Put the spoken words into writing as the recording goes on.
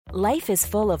Life is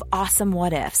full of awesome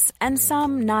what-ifs, and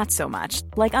some not so much,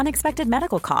 like unexpected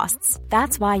medical costs.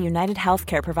 That's why United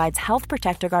Healthcare provides Health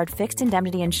Protector Guard fixed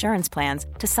indemnity insurance plans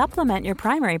to supplement your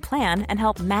primary plan and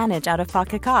help manage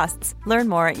out-of-pocket costs. Learn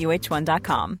more at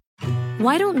uh1.com.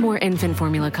 Why don't more infant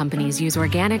formula companies use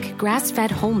organic, grass-fed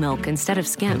whole milk instead of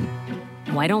skim?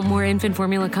 Why don't more infant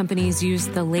formula companies use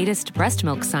the latest breast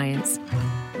milk science?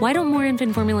 Why don't more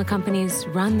infant formula companies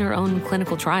run their own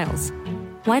clinical trials?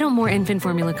 Why don't more infant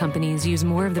formula companies use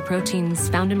more of the proteins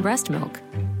found in breast milk?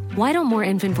 Why don't more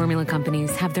infant formula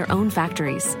companies have their own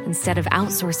factories instead of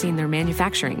outsourcing their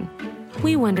manufacturing?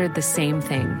 We wondered the same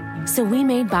thing. So we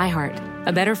made ByHeart,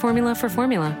 a better formula for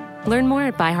formula. Learn more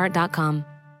at byheart.com.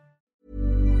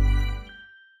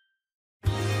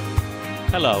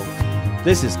 Hello,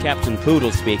 this is Captain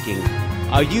Poodle speaking.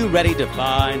 Are you ready to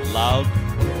find love?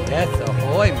 Yes,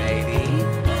 ahoy, matey.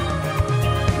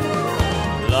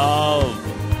 Love.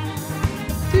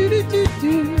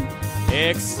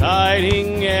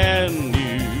 Exciting and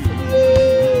new.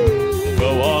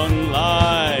 Go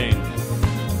online.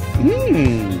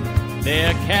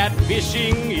 They're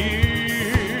catfishing you.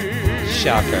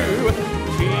 Shocker.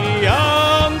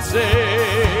 Fiancé.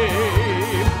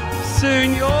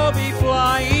 Soon you'll be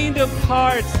flying to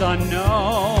parts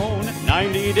unknown.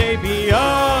 90-day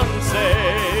Fiancé.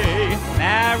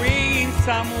 Marrying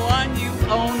someone you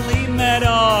only met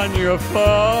on your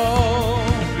phone.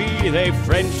 Be they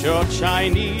French or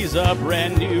Chinese, a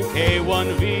brand new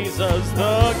K1 visa's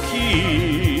the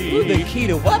key. Ooh, the key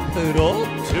to what, Poodle?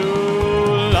 To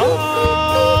love.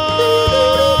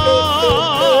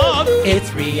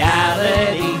 It's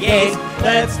reality gaze.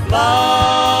 Let's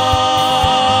love.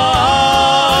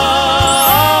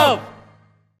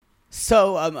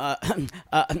 So,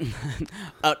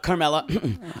 Carmela,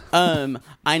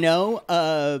 I know,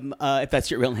 if that's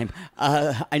your real name,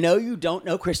 I know you don't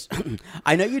know Christian.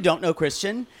 I know you don't know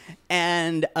Christian,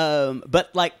 and but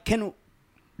like,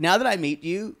 now that I meet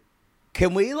you,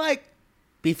 can we like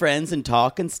be friends and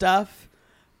talk and stuff?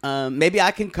 Maybe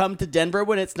I can come to Denver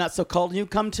when it's not so cold, and you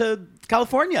come to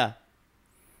California.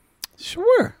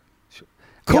 Sure.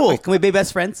 Cool. Can we be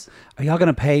best friends? Are y'all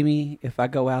gonna pay me if I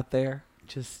go out there?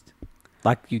 Just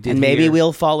like you did. And maybe here?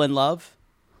 we'll fall in love.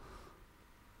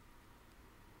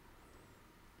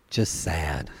 Just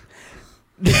sad.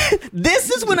 This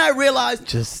is when I realized.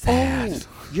 Just sad. Oh,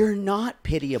 you're not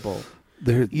pitiable.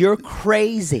 There- You're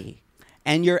crazy.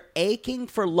 And you're aching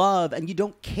for love, and you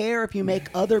don't care if you make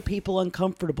other people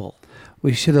uncomfortable.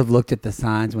 We should have looked at the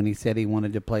signs when he said he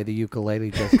wanted to play the ukulele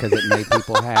just because it made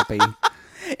people happy.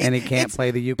 And he can't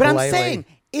play the ukulele. But I'm saying,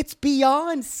 it's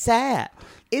beyond sad.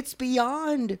 It's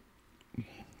beyond...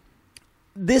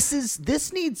 He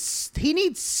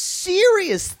needs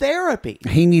serious therapy.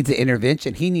 He needs an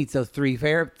intervention. He needs those 3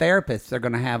 therapists they're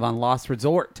going to have on Lost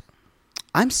Resort.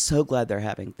 I'm so glad they're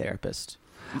having therapists.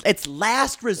 It's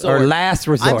last resort. Or last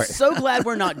resort. I'm so glad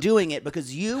we're not doing it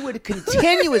because you would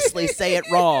continuously say it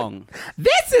wrong.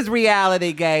 This is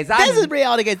reality, guys. This is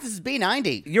reality, guys. This is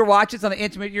B90. You're watching this on the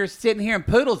instrument. You're sitting here, and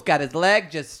Poodle's got his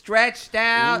leg just stretched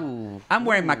out. Ooh. I'm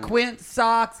wearing my Quint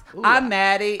socks. I'm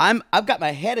Maddie. I've got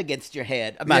my head against your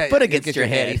head. My foot against your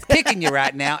head. He's kicking you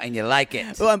right now, and you like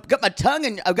it. Well, I've got my tongue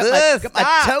and I've got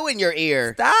my toe in your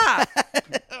ear. Stop.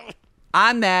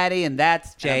 I'm Maddie, and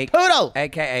that's Jake, Poodle,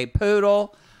 aka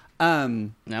Poodle.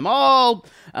 I'm all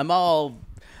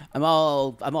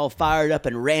fired up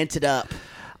and ranted up.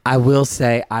 I will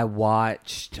say I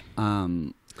watched.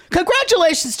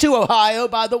 Congratulations to Ohio,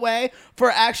 by the way,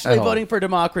 for actually voting for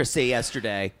democracy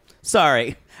yesterday.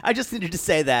 Sorry, I just needed to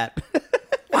say that.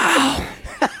 Wow.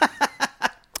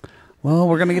 Well,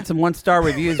 we're gonna get some 1-star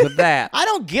reviews with that. I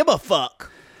don't give a fuck.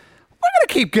 We're going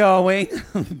to keep going.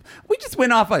 We just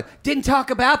went off didn't talk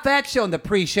about that show in the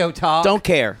pre-show talk. Don't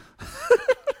care.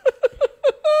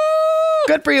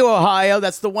 Good for you, Ohio.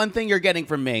 That's the one thing you're getting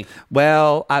from me.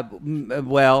 Well,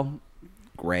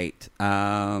 great.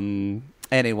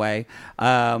 Anyway,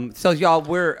 so y'all,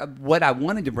 what I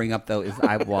wanted to bring up though is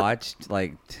I watched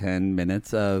like 10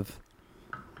 minutes of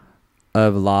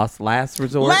Last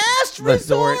Resort. Last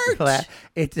Resort.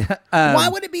 It's why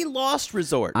would it be Lost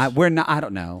Resort? We're not. I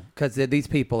don't know because these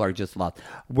people are just lost.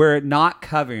 We're not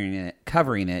covering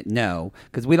it. No,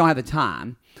 because we don't have the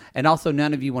time, and also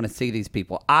none of you want to see these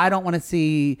people. I don't want to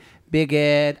see Big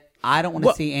Ed. I don't want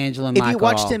to see Angela and Michael. If you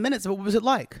watched 10 minutes, what was it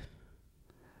like?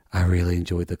 I really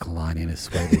enjoyed the Kalani and his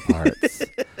sweaty parts.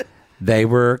 They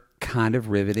were kind of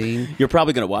riveting. You're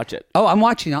probably going to watch it. Oh, I'm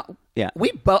watching. Yeah.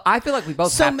 I feel like we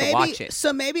both have to watch it.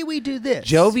 So maybe we do this.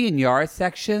 Jovi and Yara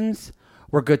sections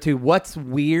were good too. What's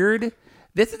weird?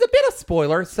 This is a bit of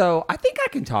spoiler, so I think I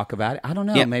can talk about it. I don't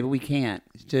know. Yeah. Maybe we can't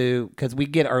because we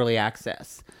get early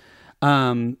access.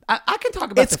 I can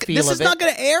talk about the feel of it. This is not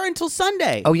going to air until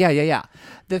Sunday. Oh, yeah.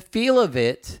 The feel of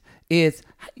it is,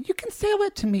 you can sell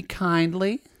it to me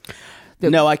kindly.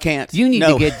 No, I can't. You need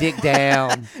to get dick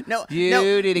down.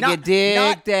 You need to get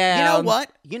dick down.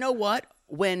 You know what?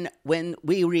 When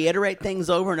we reiterate things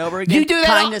over and over again, You do that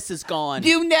kindness is gone.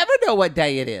 You never know what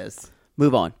day it is.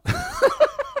 Move on.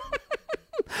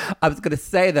 I was going to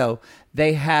say, though,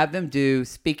 they have them do,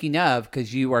 speaking of,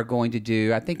 because you are going to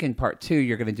do, I think in part 2,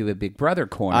 you're going to do a Big Brother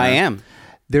corner. I am.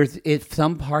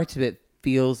 Some parts of it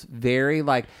feels very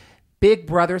like Big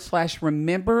Brother /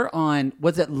 remember on,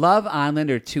 was it Love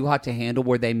Island or Too Hot to Handle,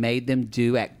 where they made them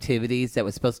do activities that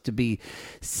was supposed to be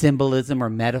symbolism or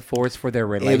metaphors for their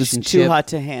relationship? It was Too Hot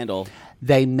to Handle.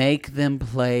 They make them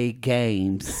play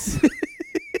games.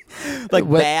 Like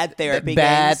bad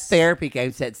therapy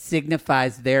games that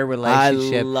signifies their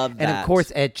relationship. I love that. And of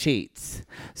course, Ed cheats.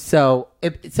 So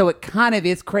it kind of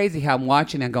is crazy how I'm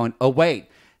watching and going, oh wait,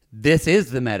 this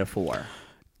is the metaphor.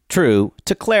 True.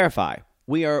 To clarify,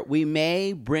 we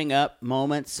may bring up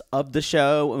moments of the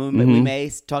show. We may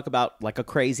talk about like a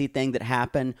crazy thing that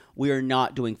happened. We are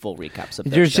not doing full recaps of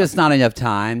that. There's just not enough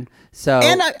time. So,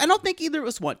 and I don't think either of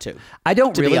us want to. I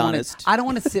don't to really be want honest. to. I don't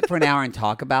want to sit for an hour and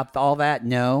talk about all that.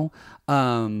 No,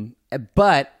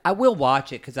 but I will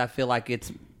watch it because I feel like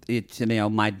it's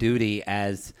my duty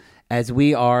as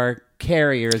we are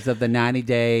carriers of the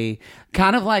 90-day,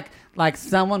 kind of like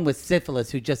someone with syphilis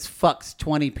who just fucks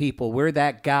 20 people. We're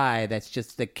that guy that's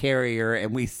just the carrier,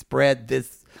 and we spread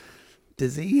this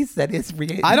disease that is.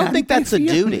 I don't think that's a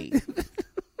duty.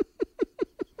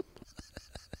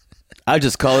 I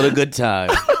just call it a good time.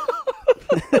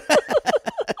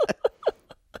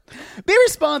 Be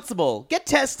responsible. Get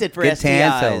tested for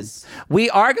STIs. We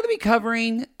are going to be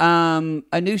covering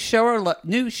a new show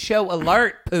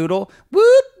alert, Poodle.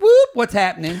 Whoop, whoop. What's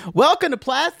happening? Welcome to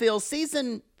Plathville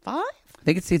Season 5? I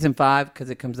think it's Season 5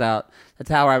 because it comes out. That's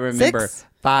how I remember. 6?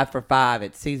 5 for 5.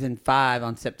 It's Season 5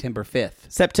 on September 5th.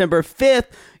 September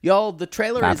 5th. Y'all, the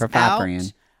trailer 5 is for 5 out. for Ian.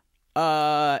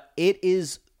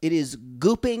 It is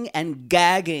gooping and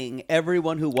gagging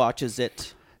everyone who watches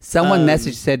it. Someone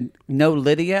messaged said, no,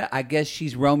 Lydia, I guess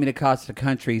she's roaming across the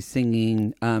country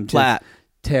singing flat.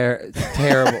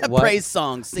 Terrible what? Praise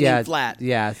songs, singing flat.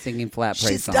 Yeah, singing flat praise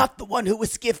She's songs. not the one who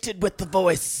was gifted with the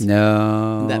voice.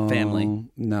 No. That family.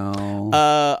 No.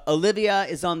 Olivia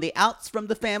is on the outs from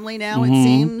the family now, it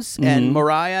seems. And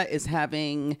Mariah is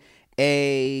having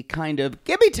a kind of,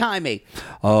 give me Timey.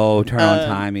 Oh, turn on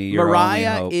Timey. Your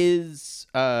Mariah only hope.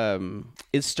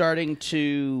 is starting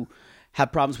to have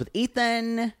problems with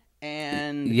Ethan,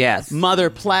 and yes, Mother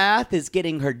Plath is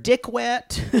getting her dick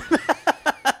wet.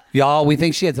 Y'all, we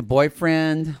think she has a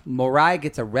boyfriend. Mariah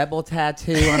gets a rebel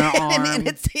tattoo on her arm. and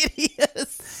it's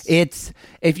hideous.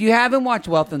 If you haven't watched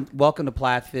Welcome to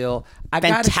Plathville,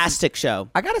 fantastic show.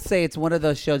 I gotta say, it's one of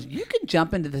those shows you can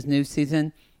jump into this new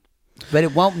season, but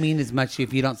it won't mean as much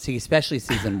if you don't see, especially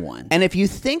season 1. And if you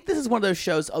think this is one of those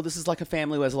shows, oh, this is like a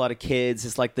family who has a lot of kids,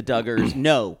 it's like the Duggars.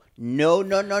 No.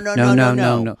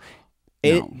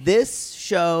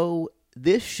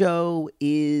 This show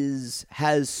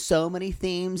has so many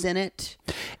themes in it.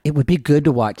 It would be good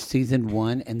to watch season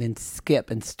 1 and then skip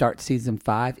and start season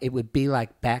 5. It would be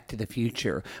like Back to the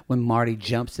Future when Marty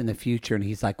jumps in the future and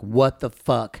he's like, what the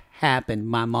fuck happened?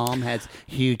 My mom has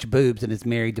huge boobs and is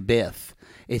married to Biff.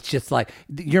 It's just like,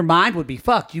 your mind would be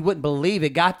fucked. You wouldn't believe it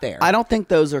got there. I don't think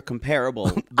those are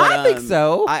comparable. But, I think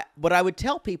so. What I would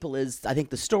tell people is I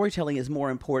think the storytelling is more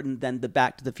important than the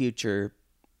Back to the Future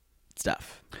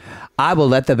stuff. I will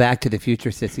let the Back to the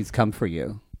Future sissies come for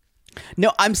you.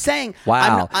 No, I'm saying...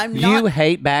 Wow. I'm not, you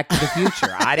hate Back to the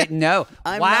Future. I didn't know.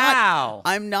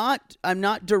 I'm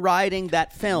not deriding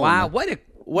that film. Wow.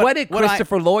 What did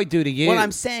Christopher Lloyd do to you? What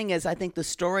I'm saying is I think the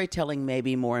storytelling may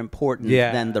be more important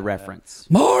than the reference.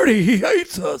 Marty, he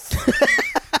hates us.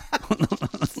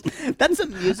 That's a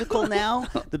musical now.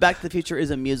 The Back to the Future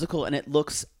is a musical, and it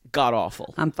looks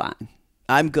god-awful. I'm fine.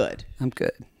 I'm good.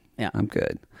 Yeah. I'm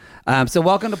good. So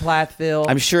welcome to Plathville.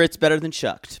 I'm sure it's better than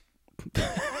Shucked.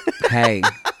 Hey.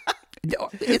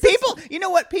 People, you know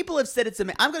what? People have said it's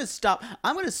amazing. I'm going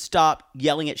to stop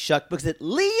yelling at Shucked because at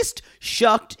least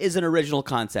Shucked is an original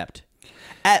concept.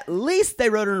 At least they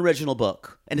wrote an original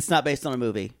book, and it's not based on a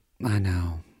movie. I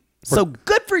know. So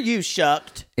good for you,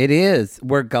 Shucked. It is.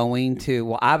 We're going to.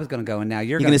 Well, I was going to go, and now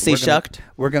you're going to see Shucked.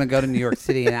 We're going to go to New York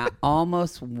City, and I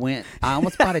almost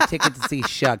bought a ticket to see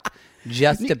Shucked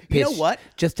just to piss. You know what?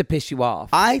 Just to piss you off.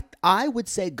 I would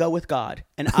say go with God,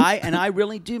 and I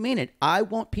really do mean it. I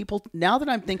want people, now that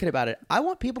I'm thinking about it, I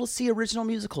want people to see original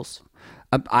musicals.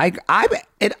 I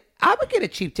would get a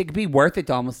cheap ticket. It'd be worth it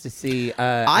almost to see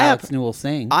Alex Newell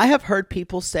sing. I have heard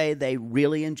people say they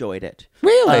really enjoyed it.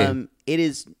 Really? It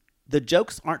is, the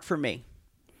jokes aren't for me.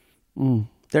 Mm.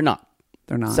 They're not.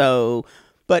 They're not. So,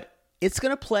 but it's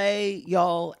going to play,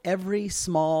 y'all, every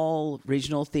small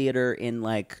regional theater in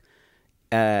like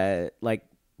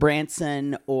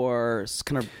Branson or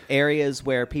kind of areas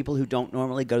where people who don't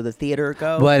normally go to the theater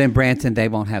go. But in Branson, they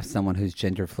won't have someone who's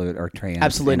gender fluid or trans.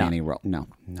 Absolutely in not. Any role. No.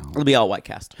 It'll be all white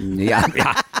cast. Yeah.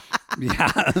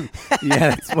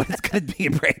 That's what it's going to be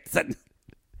in Branson.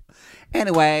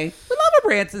 Anyway, we love our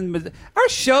Branson, our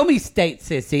Show Me State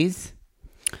sissies.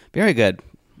 Very good.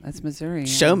 That's Missouri.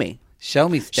 Show me. Show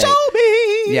me state. Show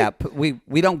me. Yeah,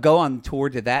 we don't go on tour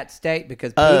to that state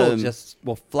because Poodle just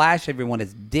will flash everyone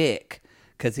his dick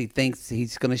because he thinks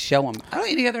he's going to show them.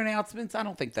 Any other announcements? I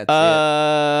don't think that's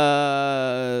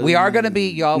it. We are going to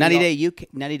be, y'all. 90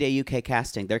 Day UK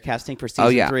casting. They're casting for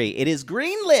season 3. It is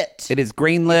greenlit. It is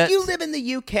greenlit. If you live in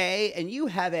the UK and you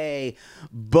have a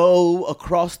bow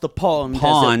across the pond, as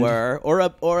it were, or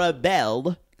a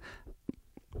bell.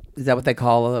 Is that what they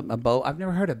call a bow? I've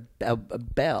never heard a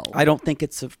bell. I don't think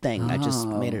it's a thing. I just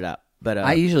made it up. But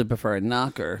I usually prefer a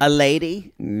knocker. A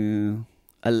lady. Mm.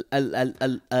 A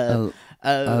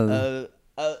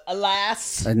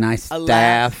lass. A nice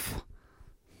staff.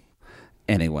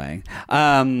 Anyway,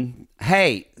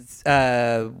 hey,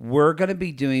 we're going to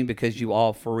be doing, because you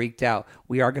all freaked out,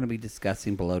 we are going to be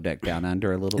discussing Below Deck Down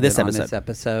Under a little bit on this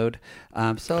episode.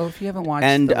 So if you haven't watched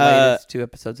the latest 2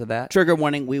 episodes of that. Trigger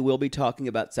warning, we will be talking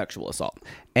about sexual assault.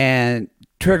 And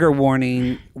trigger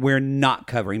warning, we're not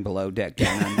covering Below Deck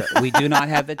Down Under. We do not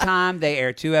have the time. They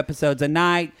air 2 episodes a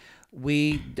night.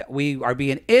 We are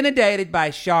being inundated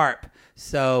by Sharp.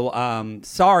 So,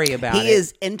 sorry about it. He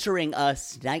is entering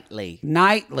us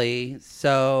nightly.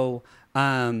 So,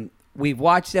 we've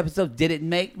watched the episode. Did it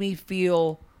make me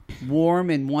feel warm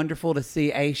and wonderful to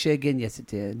see Aisha again? Yes, it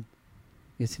did.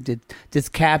 Yes, it did. Does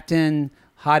Captain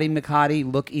Hottie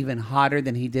McHottie look even hotter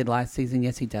than he did last season?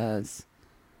 Yes, he does.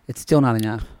 It's still not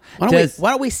enough. Why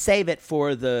don't we save it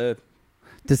for the...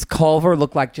 Does Culver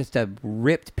look like just a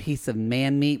ripped piece of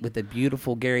man meat with a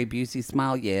beautiful Gary Busey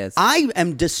smile? Yes. I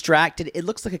am distracted. It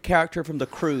looks like a character from The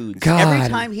Croods. God. Every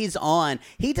time he's on,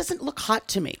 he doesn't look hot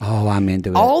to me. Oh, I'm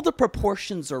into it. All the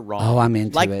proportions are wrong. Oh, I'm into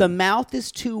it. Like the mouth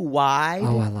is too wide.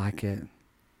 Oh, I like it.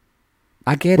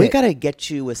 I get it. We got to get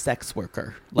you a sex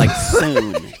worker, like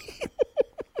soon.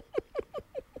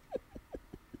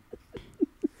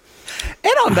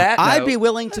 And on that note, I'd be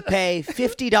willing to pay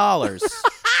 $50.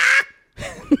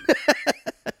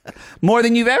 more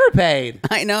than you've ever paid.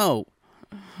 I know.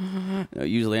 No,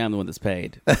 usually I'm the one that's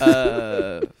paid.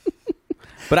 But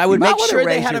I would make sure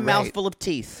they had a mouthful of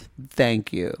teeth.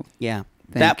 Thank you. Yeah.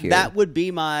 Thank you. That would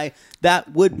be my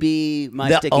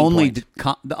sticking point.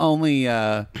 The only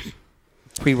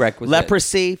prerequisite.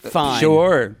 Leprosy, fine.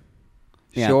 Sure.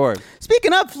 Yeah. Sure.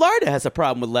 Speaking of, Florida has a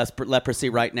problem with leprosy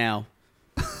right now.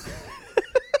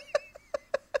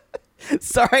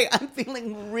 Sorry, I'm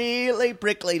feeling really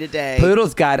prickly today.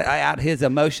 Poodle's got out his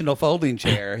emotional folding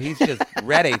chair. He's just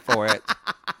ready for it.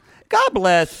 God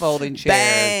bless folding chairs.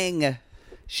 Bang!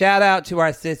 Shout out to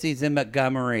our sissies in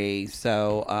Montgomery.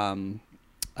 So,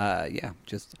 yeah,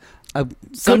 just a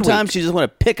sometimes you just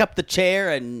want to pick up the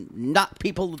chair and knock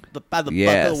people by the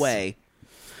butt away.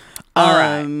 All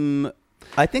right.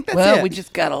 I think that's it. Well, we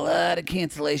just got a lot of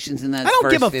cancellations in that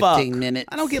first 15 minutes.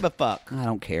 I don't give a fuck. I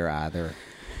don't care either.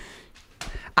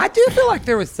 I do feel like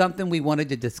there was something we wanted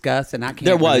to discuss, and I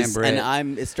can't remember it.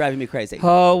 And it's driving me crazy.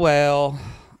 Oh, well.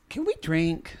 Can we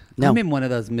drink? No. I'm in one of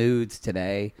those moods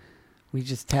today. We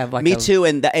just have like Me too,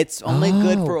 and it's only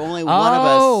good for only one of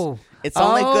us. It's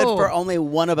only good for only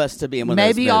one of us to be in one of those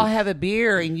moods. Maybe I'll have a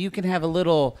beer, and you can have a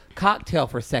little cocktail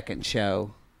for second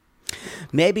show.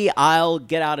 Maybe I'll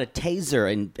get out a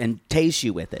taser and tase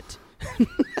you with it.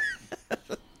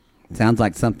 Sounds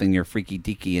like something you're freaky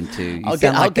deaky into.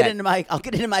 I'll get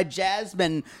into my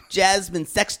Jasmine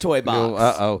sex toy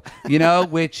box. You know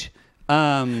which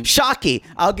Shocky.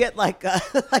 I'll get like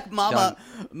Mama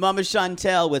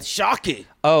Chantel with Shocky.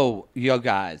 Oh, yo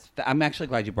guys, I'm actually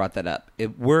glad you brought that up.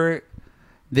 We're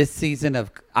this season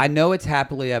of, I know it's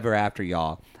Happily Ever After,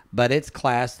 y'all, but it's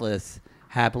classless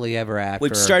Happily Ever After.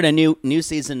 We've started a new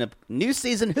season.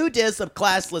 Who dis of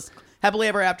classless Happily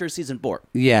Ever After season 4.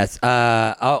 Yes.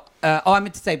 I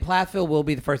meant to say Platteville will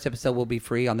be the first episode will be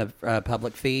free on the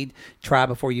public feed. Try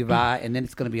before you buy, and then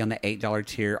it's going to be on the $8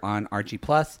 tier on RG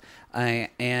Plus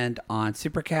and on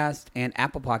Supercast and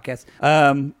Apple Podcasts.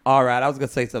 All right, I was going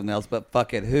to say something else, but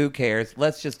fuck it. Who cares?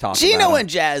 Let's just talk. Gino and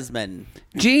Jasmine.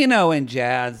 Gino and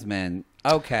Jasmine.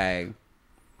 Okay.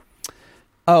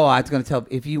 Oh, I was going to tell,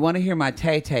 if you want to hear my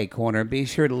Tay-Tay corner, be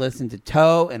sure to listen to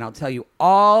Toe, and I'll tell you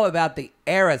all about the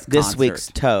Eras concert. This week's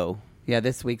Toe. Yeah,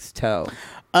 this week's Toe.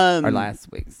 Or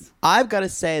last week's. I've got to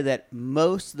say that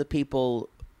most of the people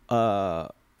who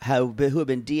have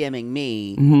been DMing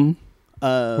me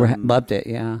loved it,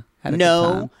 yeah. Had a good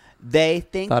time. They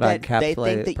think that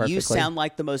you perfectly. sound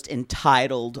like the most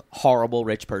entitled, horrible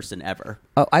rich person ever.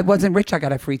 Oh, I wasn't rich. I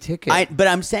got a free ticket. But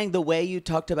I'm saying the way you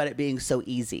talked about it being so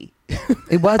easy.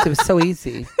 It was so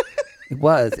easy. It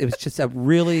was just a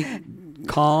really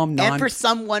calm, And for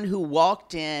someone who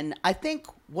walked in, I think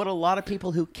what a lot of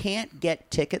people who can't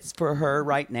get tickets for her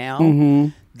right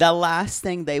now, the last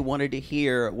thing they wanted to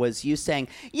hear was you saying,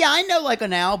 yeah, I know like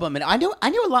an album, and I knew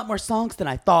a lot more songs than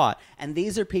I thought. And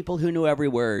these are people who knew every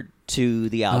word to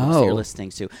the albums you're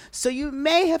listening to. So you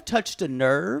may have touched a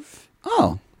nerve.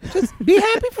 Oh, just be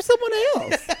happy for someone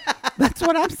else. That's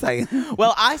what I'm saying.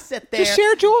 Well, I sat there. Just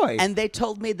share joy. And they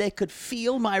told me they could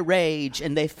feel my rage,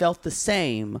 and they felt the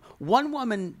same. One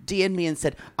woman DM'd me and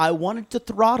said, I wanted to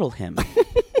throttle him.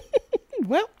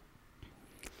 Well.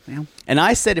 And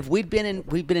I said, if we'd been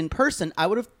in person, I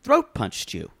would have throat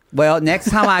punched you. Well, next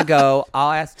time I go,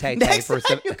 I'll ask Tay-Tay for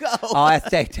some. You go. I'll ask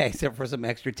Tay-Tay for some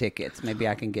extra tickets. Maybe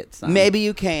I can get some. Maybe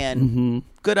you can.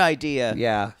 Good idea.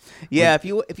 Yeah. Yeah. If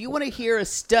you want to hear a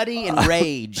study in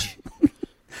rage,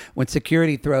 when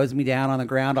security throws me down on the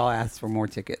ground, I'll ask for more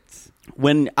tickets.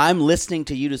 When I'm listening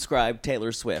to you describe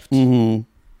Taylor Swift,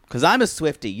 because I'm a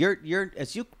Swiftie. You're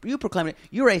as you proclaim it.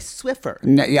 You're a Swiffer.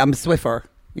 No, yeah, I'm a Swiffer.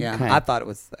 Yeah, Okay. I thought it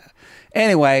was.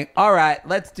 Anyway, all right,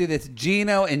 let's do this.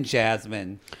 Gino and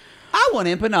Jasmine. I want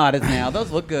empanadas now.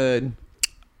 Those look good.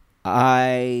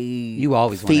 You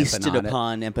always want feasted empanada.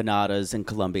 upon empanadas in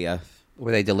Colombia.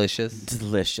 Were they delicious?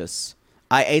 Delicious.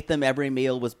 I ate them every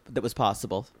meal that was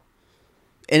possible.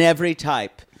 In every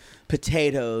type.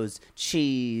 Potatoes,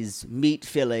 cheese, meat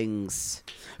fillings,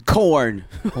 corn.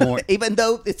 Even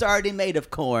though it's already made of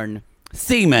corn.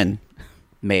 Semen.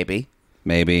 Maybe.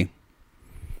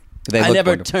 They I look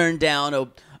never wonderful. turned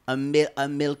down a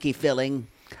milky filling.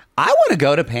 I want to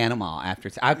go to Panama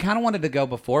after. I kind of wanted to go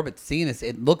before, but seeing this,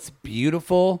 it looks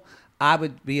beautiful. I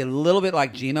would be a little bit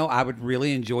like Gino. I would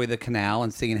really enjoy the canal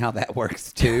and seeing how that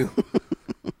works too.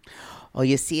 Oh,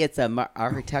 you see, it's a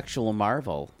architectural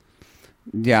marvel.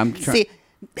 Yeah, I'm trying.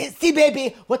 See,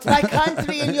 baby, what my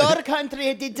country and your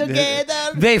country did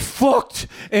together. They fucked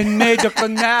and made a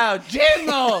canal.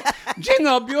 Gino,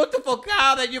 beautiful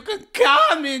cow that you can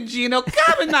come in, Gino.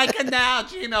 Come in my canal,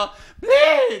 Gino.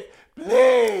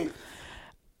 Please.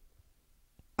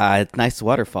 Nice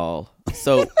waterfall.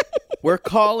 So we're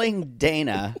calling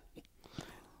Dana,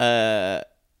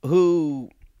 who...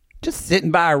 Just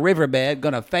sitting by a riverbed,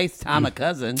 gonna FaceTime a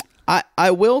cousin.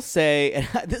 I will say, and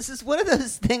this is one of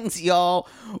those things, y'all,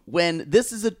 when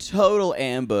this is a total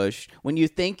ambush, when you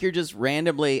think you're just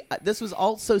randomly, this was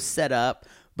also set up,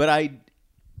 but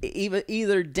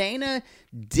either Dana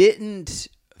didn't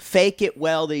fake it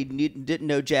well, that he didn't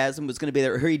know Jasmine was going to be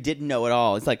there, or he didn't know at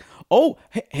all. It's like, oh,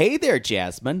 hey there,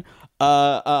 Jasmine.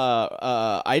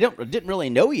 I didn't really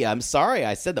know you. I'm sorry.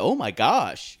 I said, oh my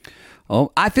gosh.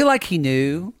 Oh, I feel like he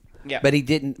knew. Yeah. But he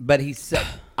didn't. But he said,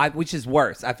 which is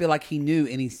worse. I feel like he knew,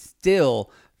 and he still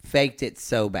faked it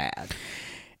so bad.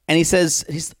 And he says,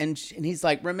 he's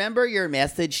like, remember your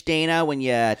message, Dana, when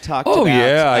you talked Oh, about...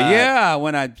 yeah.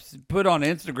 When I put on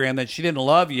Instagram that she didn't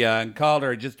love you and called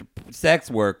her just a sex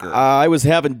worker. I was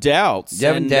having doubts. He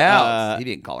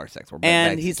didn't call her sex worker.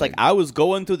 And he's like, I was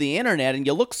going through the internet, and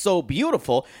you look so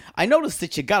beautiful. I noticed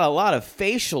that you got a lot of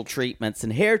facial treatments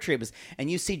and hair treatments.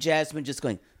 And you see Jasmine just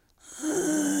going...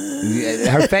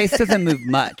 Her face doesn't move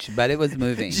much, but it was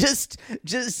moving. Just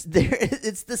there.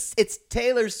 It's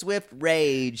Taylor Swift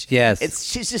rage. Yes.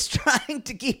 She's just trying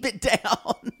to keep it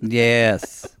down.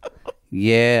 Yes,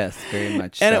 very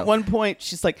much. And so. at one point,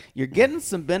 she's like, "You're getting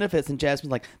some benefits," and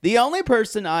Jasmine's like, "The only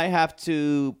person I have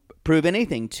to prove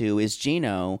anything to is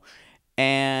Gino."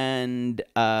 And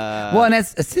and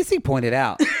as Sissy pointed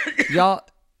out, y'all,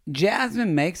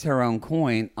 Jasmine makes her own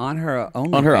coin on her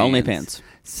OnlyFans.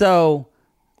 So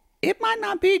it might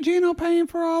not be Gino paying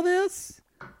for all this.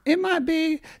 It might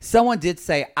be. Someone did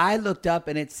say, I looked up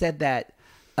and it said that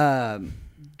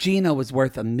Gino was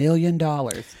worth $1 million.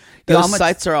 those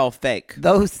sites are all fake.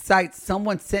 Those sites,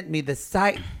 someone sent me the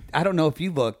site I don't know if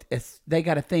you looked. They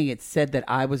got a thing. It said that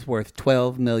I was worth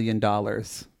 $12 million.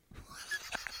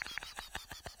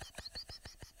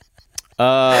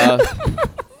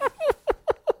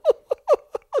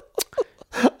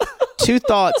 Two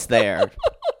thoughts there.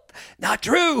 Not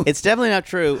true. It's definitely not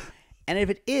true. And if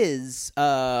it is,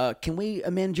 can we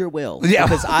amend your will? Yeah.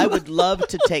 Because I would love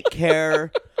to take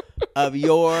care of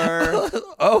your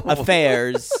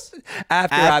affairs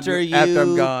after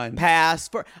I'm gone. pass.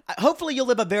 Hopefully, you'll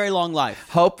live a very long life.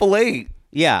 Hopefully.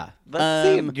 Yeah. Let's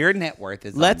see if your net worth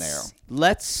is on there.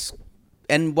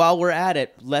 And while we're at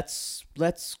it, let's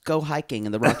go hiking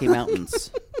in the Rocky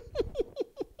Mountains.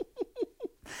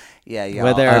 Yeah, y'all.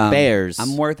 Where there are bears.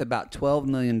 I'm worth about $12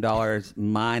 million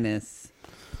minus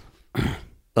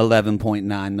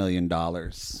 $11.9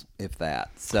 million, if that.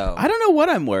 So I don't know what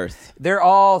I'm worth. they're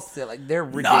all silly. They're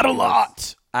ridiculous. Not a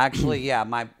lot. Actually, yeah.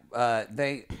 I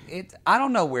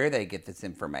don't know where they get this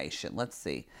information. Let's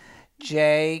see.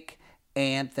 Jake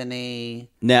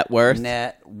Anthony Net worth.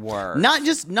 Not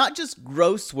just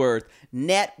gross worth.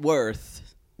 Net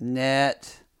worth.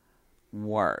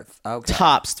 Okay.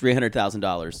 Tops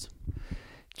 $300,000.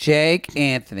 Jake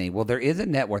Anthony. Well, there is a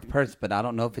net worth person, but I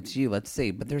don't know if it's you. Let's see.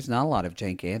 But there's not a lot of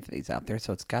Jake Anthonys out there,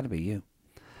 so it's got to be you.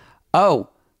 Oh.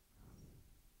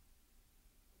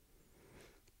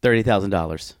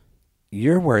 $30,000.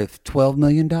 You're worth $12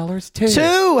 million,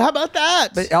 too. How about that?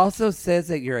 But it also says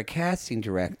that you're a casting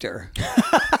director.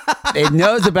 It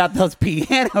knows about those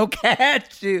piano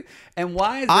cats. And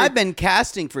why is I've been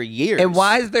casting for years. And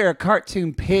why is there a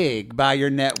cartoon pig by your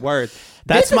net worth?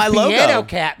 That's This is my logo. Piano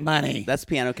cat money. That's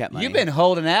piano cat money. You've been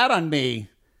holding out on me.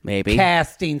 Maybe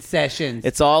Casting sessions.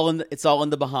 It's all in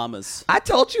the Bahamas. I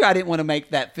told you I didn't want to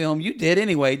make that film. You did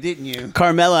anyway, didn't you?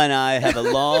 Carmela and I have a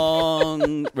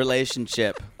long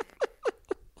relationship.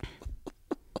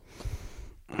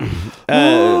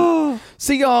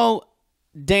 So y'all,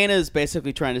 Dana's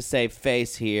basically trying to save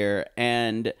face here,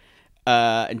 and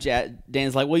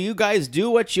Dana's like, "Well, you guys do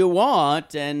what you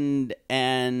want, and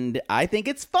I think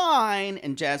it's fine."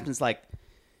 And Jasmine's like,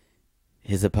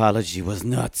 "His apology was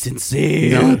not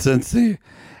sincere." Not sincere.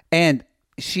 And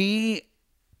she,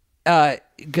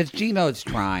 because Gino is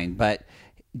trying, but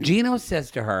Gino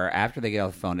says to her after they get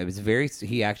off the phone,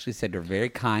 he actually said to her very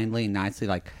kindly and nicely,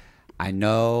 like, I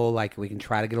know, like, we can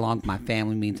try to get along. My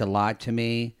family means a lot to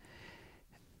me.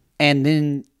 And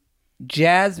then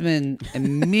Jasmine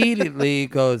immediately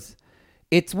goes,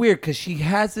 it's weird because she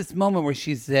has this moment where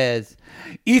she says,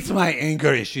 it's my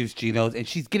anger issues, Gino. And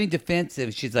she's getting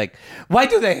defensive. She's like, why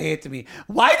do they hate me?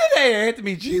 Why do they hate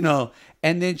me, Gino?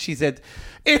 And then she said,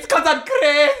 it's because I'm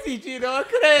crazy, Gino. I'm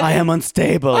crazy. I am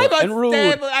unstable and rude.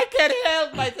 I can't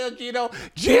help myself, Gino.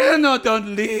 Gino,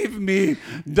 don't leave me.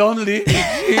 Don't leave me,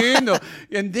 Gino.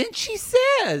 And then she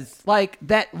says, like,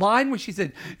 that line where she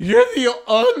said, you're the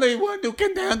only one who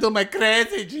can handle my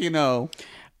crazy, Gino.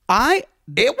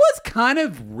 It was kind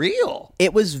of real.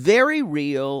 It was very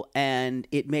real, and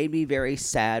it made me very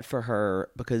sad for her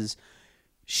because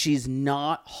she's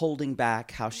not holding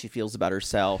back how she feels about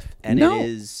herself. And No. It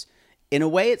is, in a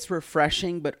way, it's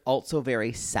refreshing, but also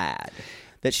very sad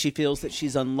that she feels that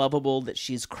she's unlovable, that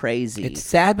she's crazy. It's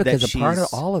sad because that a part of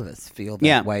she's- all of us feel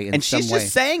that way in and some she's way.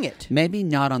 just saying it. Maybe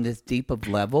not on this deep of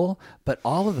level, but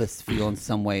all of us feel in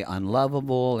some way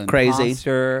unlovable, Crazy.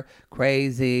 imposter,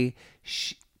 crazy.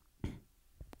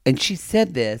 And she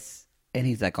said this, and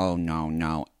he's like, oh,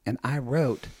 no. And I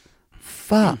wrote,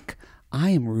 fuck, I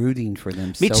am rooting for them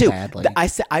Me so too. badly. I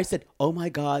said, oh my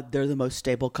God, they're the most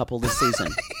stable couple this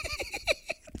season.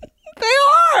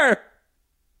 They are.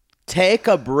 Take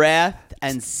a breath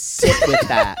and sit with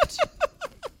that.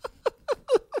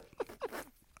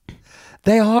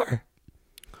 They are.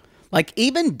 Like,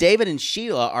 even David and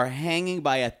Sheila are hanging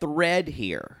by a thread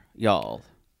here, y'all.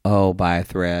 Oh, by a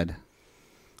thread.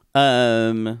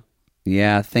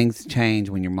 Yeah, things change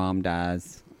when your mom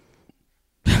dies.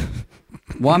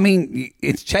 Well, I mean,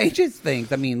 it changes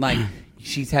things. I mean, like,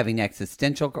 she's having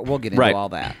existential. We'll get into Right. all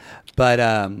that,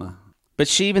 but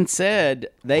she even said,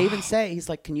 they even say, he's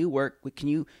like, can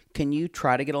you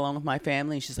try to get along with my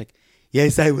family? And she's like,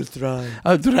 yes, I will try.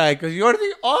 I'll try because you're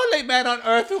the only man on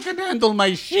earth who can handle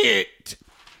my shit.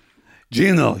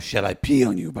 Gino, shall I pee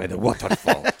on you by the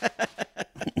waterfall?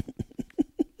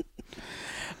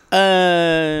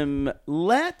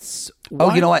 Let's.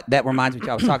 Oh, you know what? That reminds me.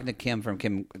 I was talking to Kim from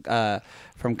Colin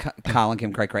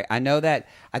Kim Cray Cray. I know that.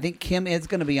 I think Kim is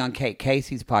going to be on Kate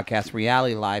Casey's podcast,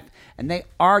 Reality Life, and they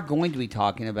are going to be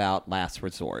talking about Last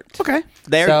Resort. Okay.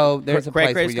 So there's a Cray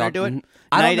place where Cray's y'all gonna do it.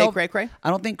 I don't 90 Day know. Cray Cray. I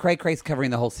don't think Cray Cray's covering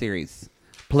the whole series,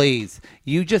 Please.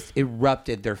 You just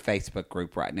erupted their Facebook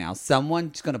group right now.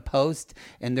 Someone's going to post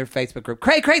in their Facebook group,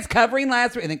 Craig's covering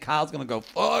last week, and then Kyle's going to go,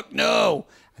 fuck no.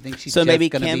 I think she's so just maybe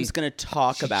gonna Kim's going to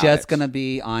talk about just it. going to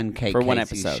be on Kate for one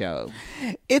Casey's episode. show.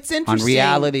 It's interesting. On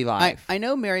Reality Life. I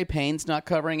know Mary Payne's not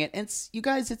covering it. And you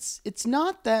guys, it's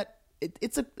not that.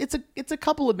 It's a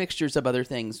couple of mixtures of other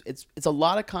things. It's a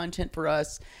lot of content for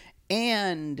us,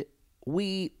 and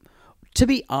to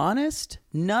be honest,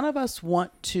 none of us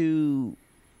want to.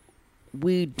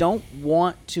 We don't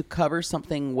want to cover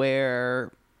something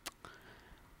where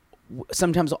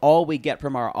sometimes all we get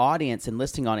from our audience and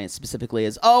listening audience specifically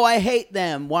is, "Oh, I hate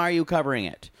them. Why are you covering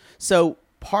it?" So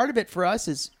part of it for us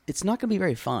is it's not going to be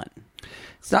very fun.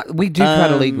 We do try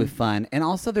to lead with fun, and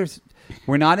also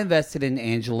we're not invested in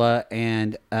Angela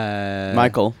and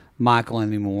Michael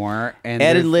anymore. And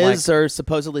Ed and Liz are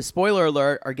supposedly, spoiler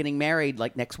alert, are getting married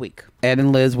like next week. Ed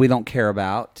and Liz we don't care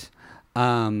about.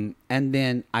 And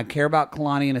then I care about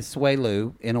Kalani and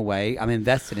Asuelu in a way. I'm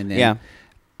invested in them. Yeah.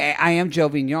 I am Joe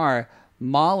Vignard.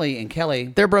 Molly and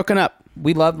Kelly. They're broken up.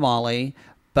 We love Molly,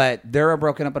 but they're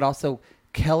broken up. But also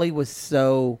Kelly was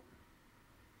so...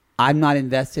 I'm not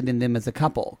invested in them as a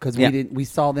couple because we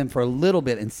saw them for a little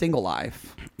bit in Single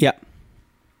Life. Yeah.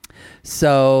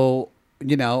 So,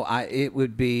 it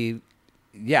would be,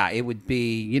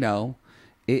 so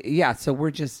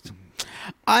we're just,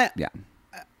 watch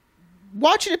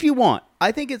it if you want.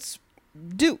 I think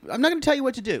I'm not going to tell you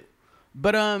what to do,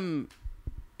 but,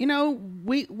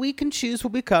 we can choose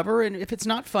what we cover. And if it's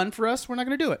not fun for us, we're not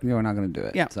going to do it. We're not going to do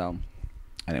it. Yeah. So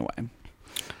anyway.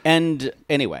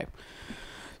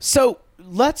 So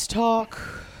let's talk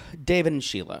David and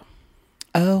Sheila.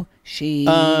 Oh,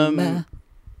 Sheila.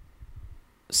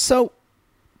 So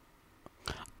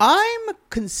I'm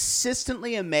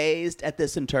consistently amazed at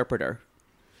this interpreter.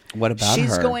 What about her?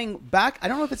 She's going back. I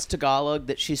don't know if it's Tagalog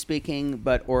that she's speaking,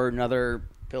 or another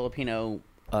Filipino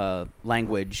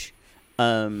language.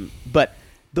 But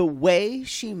the way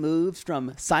she moves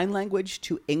from sign language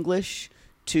to English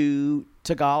to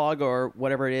Tagalog or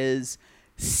whatever it is,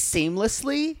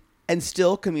 seamlessly and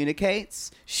still communicates.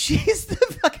 She's the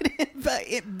fucking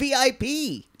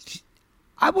VIP.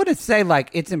 I would say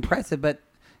it's impressive, but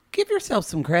give yourself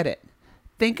some credit.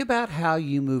 Think about how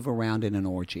you move around in an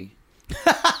orgy.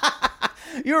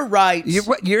 You're right.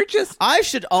 You're just. I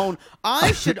should own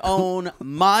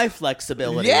my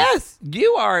flexibility. Yes,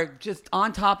 you are just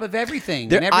on top of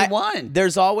everything and everyone.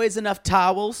 There's always enough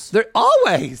towels. There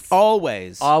always.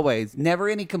 Never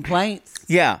any complaints.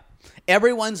 Yeah.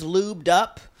 Everyone's lubed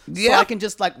up, yeah. So I can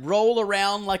just roll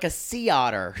around like a sea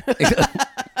otter.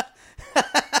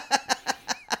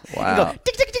 Wow.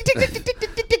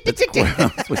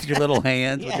 With your little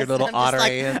hands, yes, with your little otter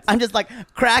hands. I'm just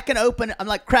cracking open. I'm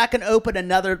cracking open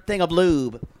another thing of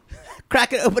lube.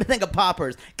 Cracking open a thing of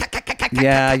poppers.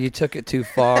 Yeah, you took it too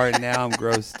far, and now I'm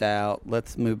grossed out.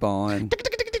 Let's move on.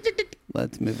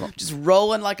 Just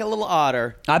rolling like a little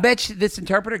otter. I bet this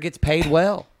interpreter gets paid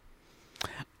well.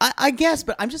 I guess,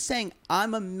 but I'm just saying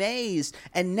I'm amazed.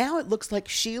 And now it looks like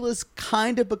Sheila's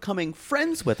kind of becoming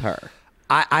friends with her.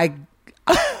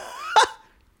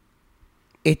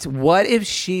 It's what if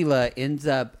Sheila ends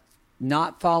up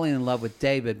not falling in love with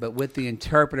David, but with the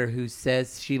interpreter who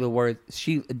says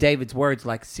David's words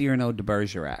like Cyrano de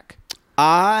Bergerac.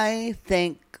 I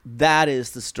think that is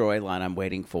the storyline I'm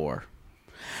waiting for.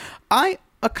 A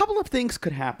couple of things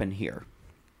could happen here.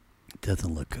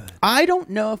 Doesn't look good. I don't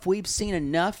know if we've seen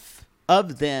enough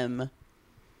of them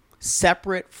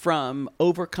separate from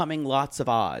overcoming lots of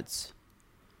odds.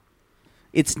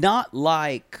 It's not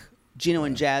like Gino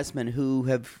and Jasmine,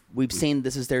 we've seen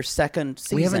this is their second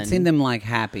season. We haven't seen them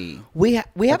happy. We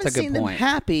haven't seen them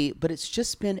happy, but it's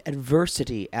just been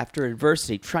adversity after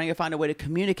adversity, trying to find a way to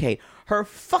communicate. Her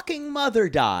fucking mother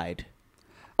died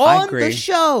on the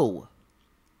show.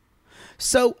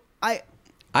 So I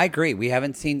agree. We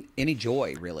haven't seen any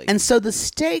joy, really. And so the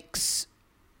stakes,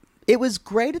 it was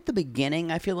great at the beginning,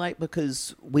 I feel like,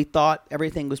 because we thought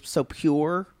everything was so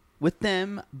pure with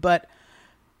them, but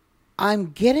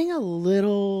I'm getting a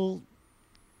little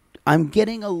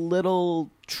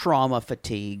trauma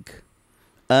fatigue.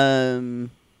 And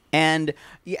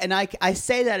I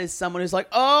say that as someone who's like,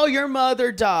 oh, your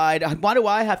mother died. Why do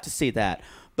I have to see that?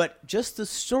 But just the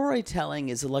storytelling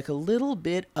is a little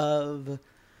bit of,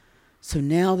 so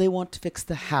now they want to fix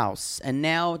the house. And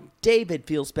now David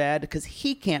feels bad because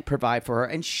he can't provide for her.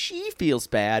 And she feels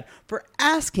bad for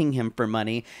asking him for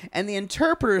money. And the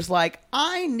interpreter's like,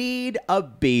 I need a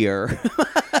beer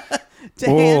to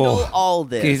handle all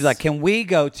this. He's like, can we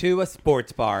go to a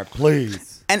sports bar,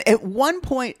 please? And at one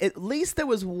point, at least there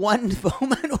was one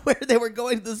moment where they were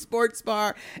going to the sports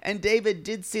bar, and David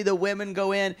did see the women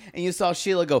go in, and you saw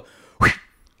Sheila go.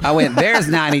 I went, there's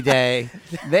 90 Day.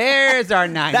 There's our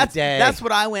 90 Day. That's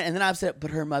what I went. And then I said,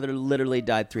 but her mother literally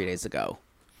died 3 days ago.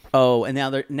 Oh, and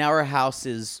now her house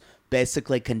is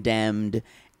basically condemned,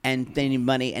 and they need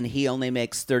money, and he only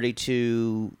makes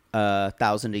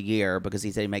 $32,000 a year because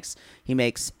he said he makes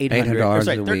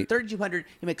 $800 a week. $3,200.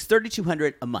 He makes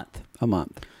 $3,200 a month. A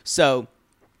month. So,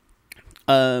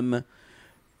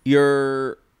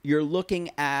 you're looking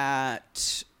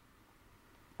at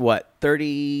what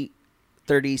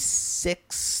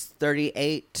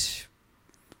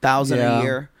 38,000 a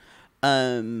year.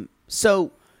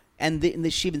 So,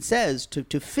 and she even says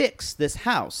to fix this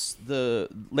house.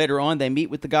 Later on they meet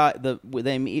with the guy.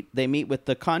 They meet with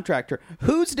the contractor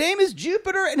whose name is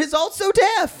Jupiter and is also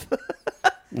deaf.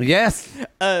 Yes.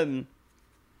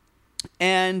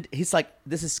 And he's like,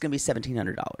 this is going to be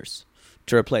 $1,700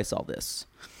 to replace all this,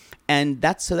 and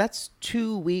that's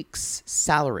 2 weeks'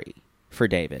 salary for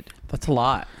David. That's a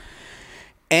lot.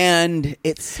 And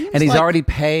it seems and he's like already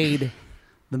paid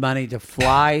the money to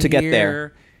fly to get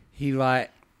there.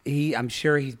 I'm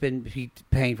sure he's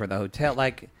paying for the hotel.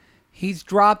 Like, he's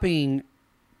dropping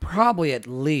probably at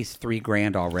least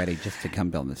 $3,000 already just to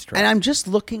come down the street. And I'm just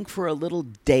looking for a little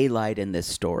daylight in this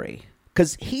story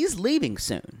because he's leaving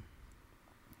soon.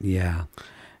 Yeah.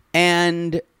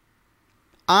 And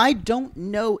I don't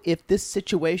know if this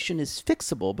situation is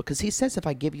fixable because he says, if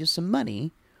I give you some money,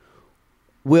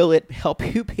 will it help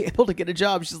you be able to get a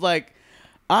job? She's like,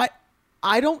 I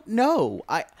don't know.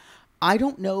 I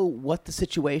don't know what the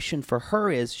situation for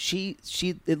her is.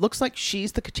 It looks like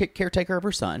she's the caretaker of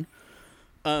her son.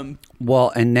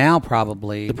 Well, and now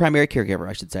probably the primary caregiver,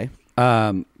 I should say.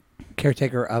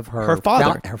 Caretaker of her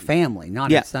father, her family,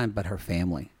 not her son, but her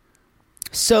family.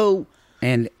 So,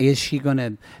 and is she going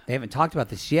to? They haven't talked about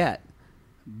this yet,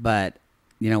 but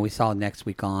we saw next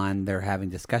week on they're having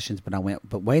discussions. But I went,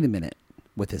 but wait a minute,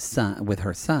 with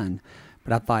her son.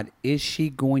 But I thought, is she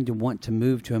going to want to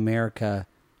move to America?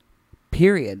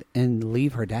 Period, and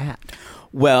leave her dad.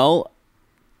 Well,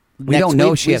 we don't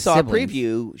know. She has siblings. We saw a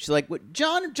preview. She's like,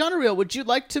 John Ariel, would you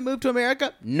like to move to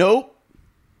America? Nope.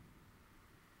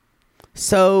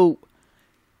 So,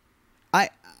 I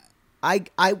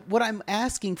what I'm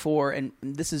asking for, and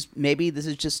this is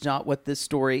just not what this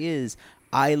story is.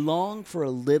 I long for a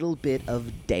little bit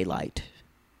of daylight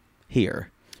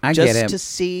here. I get it. Just to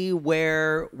see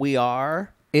where we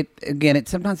are. It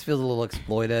sometimes feels a little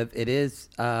exploitive. It is.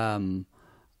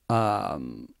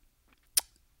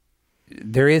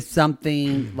 There is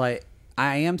something like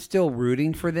I am still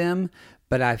rooting for them,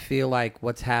 but I feel like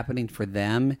what's happening for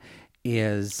them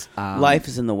is life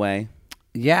is in the way.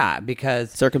 Yeah,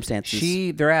 because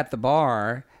circumstances. They're at the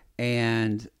bar,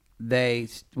 and she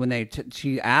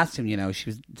asked him.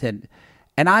 She said.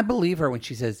 And I believe her when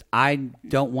she says, I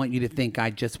don't want you to think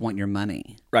I just want your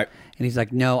money. Right. And he's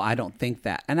like, no, I don't think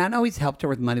that. And I know he's helped her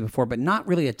with money before, but not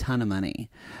really a ton of money.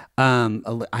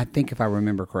 I think if I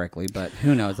remember correctly, but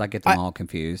who knows? I get them all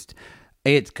confused.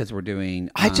 It's because we're doing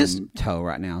toe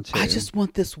right now, too. I just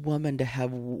want this woman to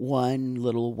have one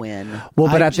little win.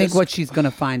 Well, but I think what she's going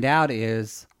to find out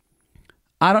is,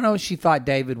 I don't know if she thought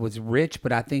David was rich,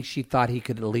 but I think she thought he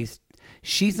could at least,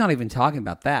 she's not even talking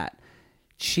about that.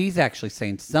 She's actually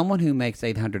saying someone who makes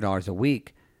 $800 a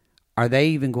week, are they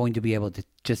even going to be able to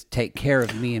just take care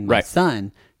of me and my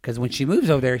son? Because when she moves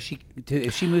over there,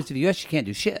 if she moves to the U.S., she can't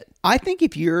do shit. I think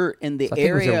if you're in the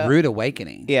area, I think it was a rude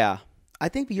awakening. Yeah, I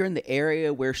think if you're in the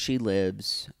area where she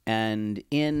lives and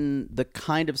in the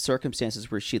kind of circumstances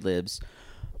where she lives,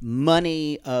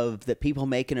 money that people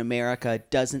make in America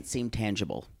doesn't seem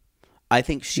tangible. I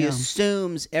think she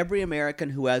assumes every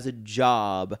American who has a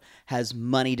job has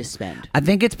money to spend. I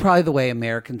think it's probably the way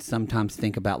Americans sometimes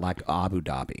think about like Abu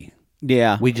Dhabi.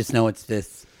 Yeah. We just know it's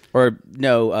this. Or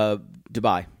no,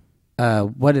 Dubai.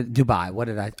 Dubai? What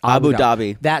did I? Abu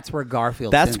Dhabi. That's where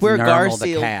Garfield sends Nirmal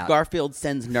the cat. Garfield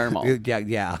sends Nirmal.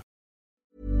 Yeah.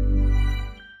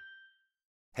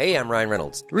 Hey, I'm Ryan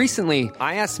Reynolds. Recently,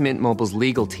 I asked Mint Mobile's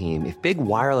legal team if big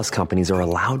wireless companies are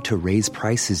allowed to raise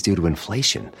prices due to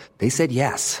inflation. They said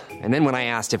yes. And then when I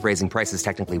asked if raising prices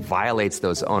technically violates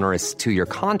those onerous 2-year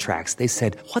contracts, they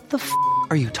said, what the f***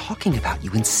 are you talking about,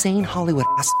 you insane Hollywood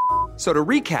ass f- So to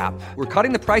recap, we're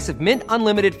cutting the price of Mint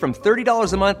Unlimited from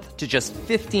 $30 a month to just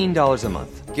 $15 a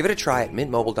month. Give it a try at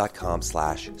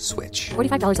mintmobile.com/switch.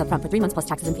 $45 up front for 3 months plus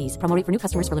taxes and fees. Promo rate for new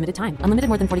customers for limited time. Unlimited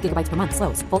more than 40 gigabytes per month.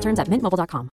 Slows full terms at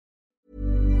mintmobile.com.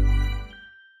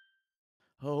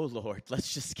 Oh, Lord,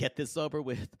 let's just get this over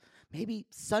with. Maybe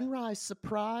sunrise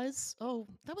surprise? Oh,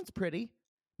 that one's pretty.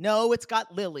 No, it's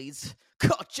got lilies.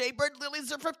 God, Jaybird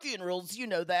lilies are for funerals. You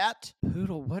know that.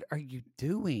 Poodle, what are you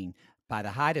doing? By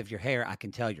the height of your hair, I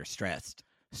can tell you're stressed.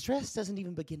 Stress doesn't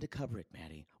even begin to cover it,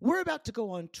 Maddie. We're about to go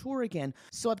on tour again,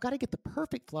 so I've got to get the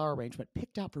perfect flower arrangement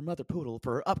picked out for Mother Poodle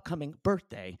for her upcoming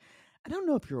birthday. I don't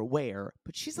know if you're aware,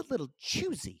 but she's a little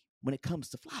choosy when it comes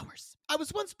to flowers. I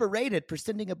was once berated for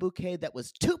sending a bouquet that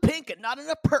was too pink and not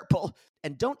enough purple.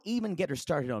 And don't even get her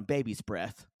started on baby's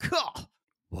breath. God.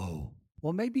 Whoa.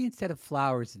 Well, maybe instead of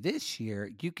flowers this year,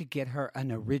 you could get her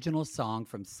an original song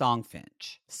from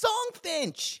Songfinch.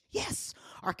 Songfinch! Yes,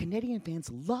 our Canadian fans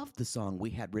loved the song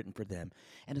we had written for them.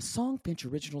 And a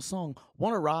Songfinch original song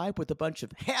won't arrive with a bunch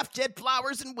of half-dead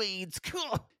flowers and weeds.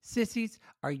 Sissies,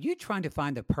 are you trying to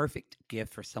find the perfect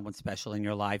gift for someone special in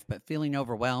your life but feeling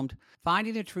overwhelmed?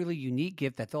 Finding a truly unique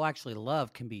gift that they'll actually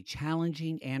love can be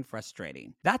challenging and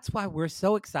frustrating. That's why we're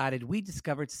so excited we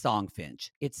discovered Songfinch.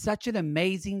 It's such an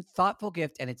amazing, thoughtful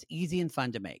gift, and it's easy and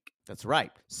fun to make. That's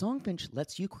right. Songfinch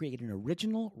lets you create an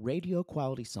original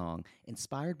radio-quality song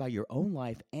inspired by your own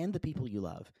life and the people you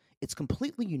love. It's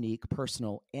completely unique,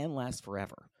 personal, and lasts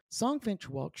forever. Songfinch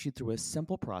walks you through a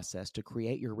simple process to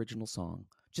create your original song.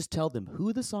 Just tell them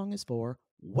who the song is for,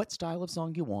 what style of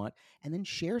song you want, and then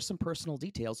share some personal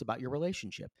details about your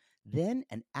relationship. Then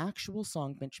an actual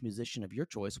Songfinch musician of your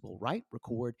choice will write,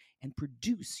 record, and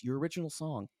produce your original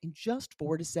song in just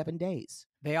 4 to 7 days.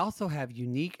 They also have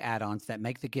unique add-ons that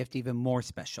make the gift even more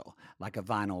special, like a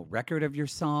vinyl record of your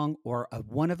song or a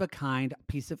one-of-a-kind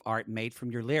piece of art made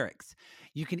from your lyrics.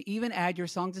 You can even add your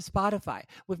song to Spotify.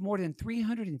 With more than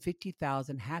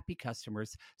 350,000 happy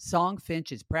customers,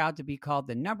 Songfinch is proud to be called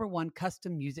the #1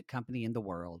 custom music company in the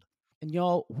world. And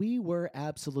y'all, we were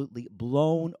absolutely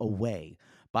blown away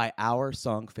by our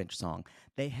Songfinch song.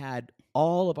 They had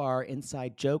all of our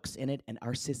inside jokes in it, and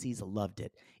our sissies loved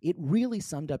it. It really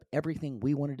summed up everything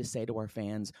we wanted to say to our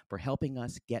fans for helping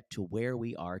us get to where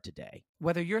we are today.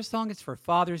 Whether your song is for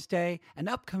Father's Day, an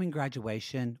upcoming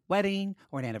graduation, wedding,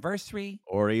 or an anniversary,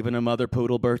 Or even a Mother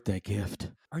Poodle birthday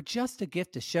gift. or just a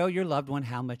gift to show your loved one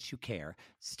how much you care,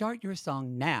 start your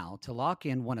song now to lock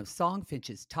in one of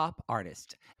Songfinch's top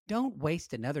artists. Don't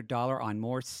waste another dollar on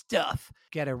more stuff.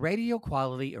 Get a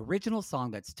radio-quality original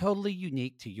song that's totally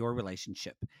unique to your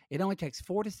relationship. It only takes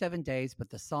 4 to 7 days, but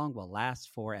the song will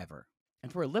last forever.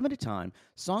 And for a limited time,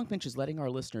 Songfinch is letting our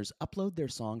listeners upload their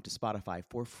song to Spotify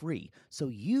for free, so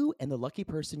you and the lucky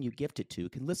person you gift it to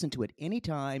can listen to it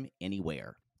anytime,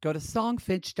 anywhere. Go to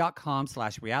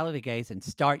songfinch.com/realitygaze and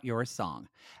start your song.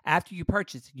 After you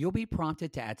purchase, you'll be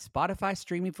prompted to add Spotify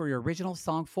streaming for your original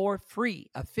song for free,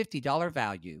 a $50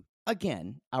 value.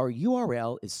 Again, our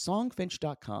URL is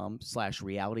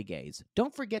songfinch.com/realitygaze.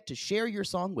 Don't forget to share your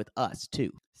song with us,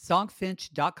 too.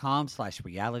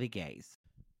 Songfinch.com/realitygaze.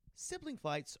 Sibling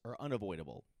fights are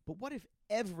unavoidable, but what if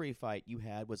every fight you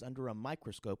had was under a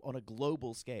microscope on a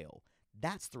global scale?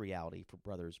 That's the reality for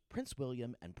brothers Prince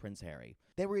William and Prince Harry.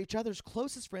 They were each other's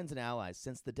closest friends and allies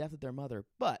since the death of their mother,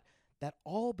 but that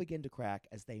all began to crack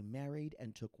as they married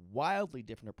and took wildly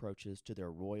different approaches to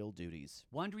their royal duties.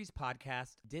 Wondery's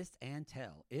podcast, Dis and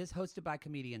Tell, is hosted by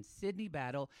comedians Sydney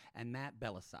Battle and Matt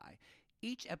Belisai.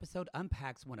 Each episode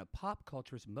unpacks one of pop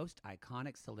culture's most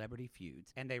iconic celebrity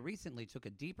feuds, and they recently took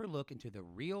a deeper look into the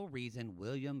real reason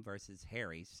William versus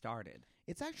Harry started.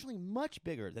 It's actually much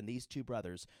bigger than these two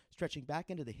brothers, stretching back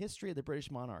into the history of the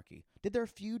British monarchy. Did their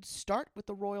feud start with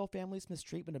the royal family's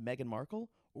mistreatment of Meghan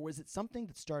Markle, or was it something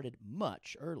that started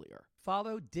much earlier?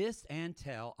 Follow Dis and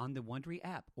Tell on the Wondery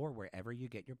app or wherever you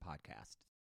get your podcast.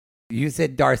 You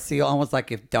said Darcy almost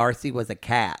like if Darcy was a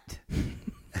cat.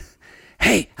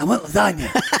 Hey, I want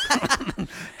lasagna.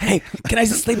 Hey, can I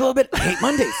just sleep a little bit? I hate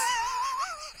Mondays.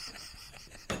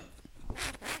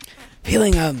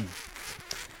 Feeling,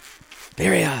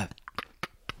 very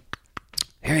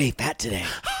fat today.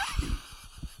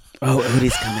 Oh,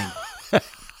 Odie's coming.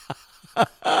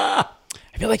 I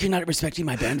feel like you're not respecting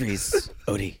my boundaries,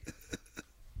 Odie.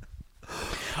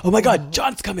 Oh my God,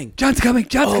 John's coming. John's coming.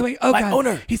 Oh, my God.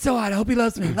 owner. He's so hot. I hope he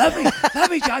loves me. Love me,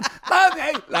 John. Love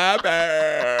me.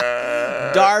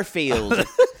 Darfield.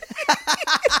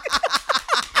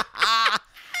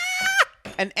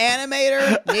 An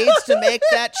animator needs to make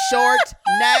that short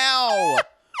now.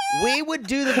 We would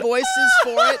do the voices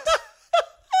for it.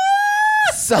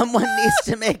 Someone needs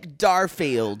to make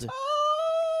Darfield.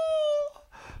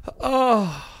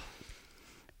 Oh.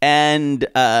 And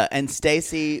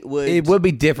Stacy would. It would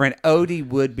be different. Odie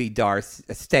would be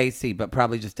Stacy, but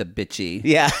probably just a bitchy.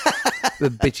 Yeah. The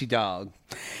bitchy dog.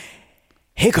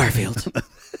 Hey, Garfield.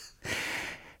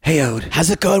 Hey, Ode.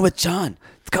 How's it going with John?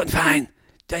 It's going fine.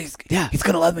 He's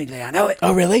gonna love me today. I know it.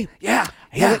 Oh, really? Yeah.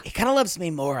 He kind of loves me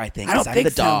more, I think. I don't I'm think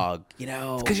the so. dog, you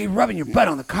know. Because you're rubbing your butt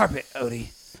on the carpet,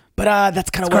 Odie. But that's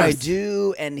kind of what I gross.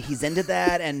 do, and he's into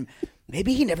that, and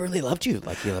maybe he never really loved you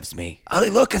like he loves me.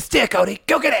 Odie, look, a stick, Odie.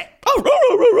 Go get it.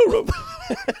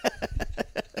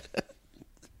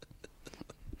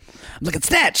 I'm looking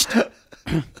snatched.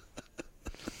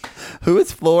 Who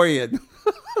is Florian?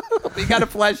 We got to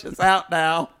flesh this out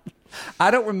now.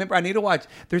 I don't remember. I need to watch.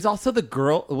 There's also the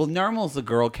girl. Well, Nermal's a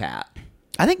girl cat.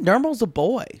 I think Nermal's a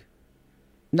boy.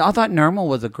 No, I thought Nermal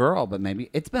was a girl, but maybe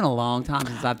it's been a long time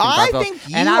since I've seen I Garfield. think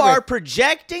you And are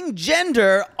projecting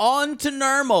gender onto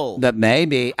Nermal. That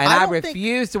maybe. And I don't think-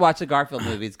 refuse to watch the Garfield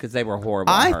movies because they were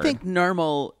horrible. I think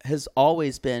Nermal has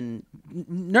always been...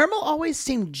 Nermal always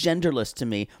seemed genderless to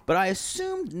me, but I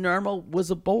assumed Nermal was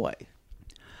a boy.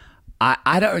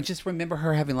 I don't just remember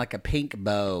her having like a pink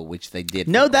bow, which they did.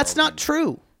 No, for that's girls. not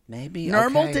true. Maybe.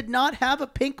 Nermal okay. did not have a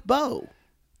pink bow.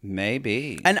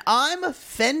 Maybe. And I'm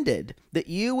offended that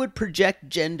you would project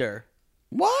gender.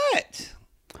 What?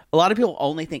 A lot of people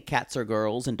only think cats are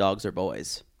girls and dogs are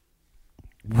boys.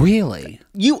 Really?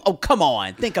 Oh, come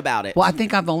on. Think about it. Well, I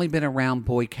think I've only been around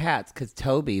boy cats because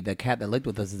Toby, the cat that lived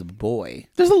with us, is a boy.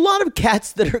 There's a lot of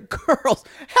cats that are girls.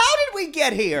 How did we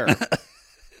get here?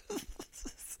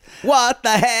 What the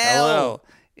hell? Hello.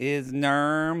 Is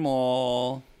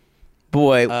Nermal.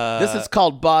 Boy, this is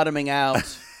called bottoming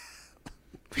out.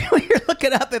 You're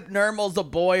looking up if Nermal's a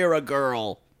boy or a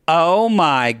girl. Oh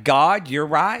my God, you're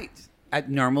right.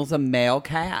 Nermal's a male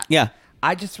cat. Yeah.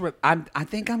 I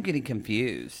think I'm getting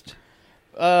confused.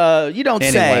 You don't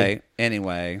say.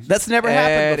 Anyway. That's never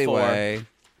happened before. Anyway.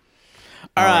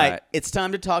 All right. It's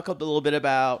time to talk a little bit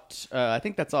about, I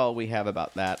think that's all we have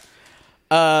about that.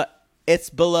 It's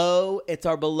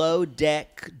our below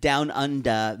deck down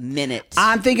under minute.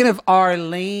 I'm thinking of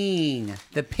Arlene,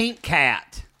 the pink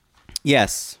cat.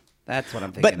 Yes. That's what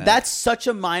I'm thinking of. But that's such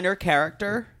a minor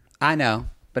character. I know.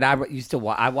 But I used to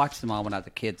I watched them all when I was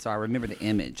a kid, so I remember the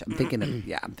image. I'm thinking of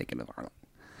Arlene.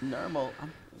 Normal.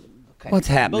 Okay. What's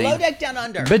happening? Below deck down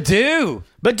under. Badoo.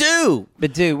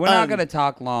 We're not going to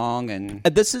talk long. And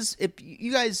this is, if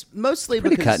you guys, mostly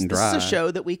pretty because cut and this dry. is a show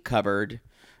that we covered.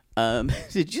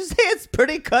 Did you say it's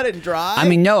pretty cut and dry? I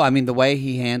mean, no. I mean, the way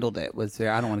he handled it was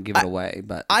there. I don't want to give it away,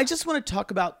 but I just want to talk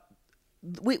about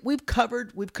we've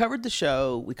covered the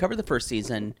show. We covered the first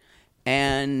season,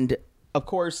 and of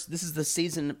course, this is the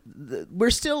season.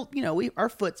 We're still, our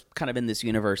foot's kind of in this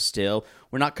universe still.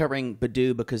 We're not covering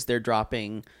Badoo because they're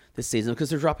dropping this season because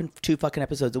they're dropping 2 fucking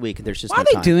episodes a week, and there's just why no are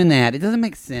they time. doing that? It doesn't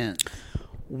make sense.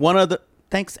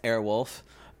 Thanks, Airwolf.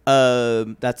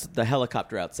 That's the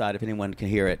helicopter outside. If anyone can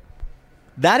hear it,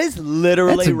 that is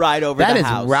literally right over the house.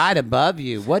 That is right above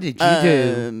you. What did you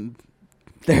do?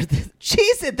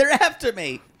 They're after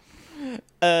me.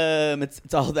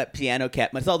 It's all that piano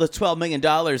cat. It's all the $12 million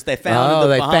they found in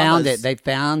the Bahamas. They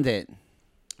found it.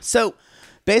 So,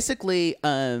 basically,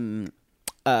 what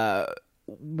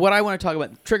I want to talk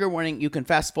about, trigger warning, you can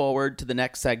fast forward to the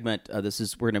next segment. We're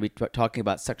going to be talking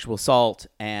about sexual assault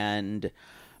and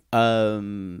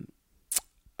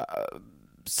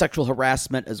sexual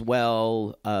harassment as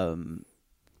well. And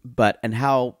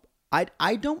how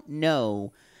I don't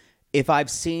know if I've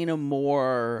seen a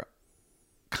more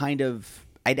kind of,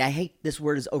 I hate this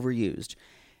word is overused,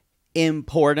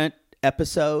 important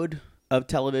episode of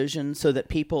television so that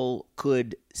people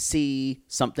could see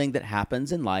something that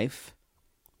happens in life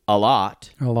a lot.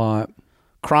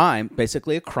 Crime,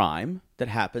 basically a crime that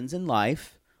happens in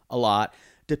life a lot,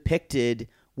 depicted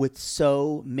with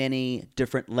so many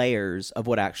different layers of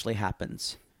what actually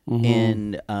happens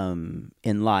in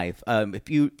life. If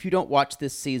you don't watch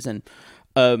this season,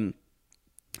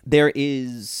 there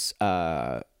is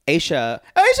Aisha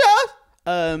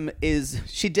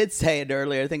she did say it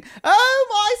earlier. I think, oh,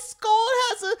 my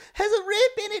skirt has a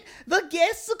rip in it. The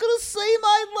guests are gonna see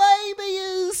my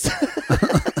labias.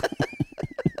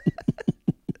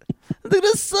 They're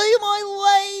gonna see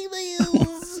my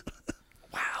labias.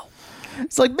 Wow.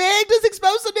 It's like Magnus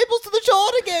exposed the nipples to the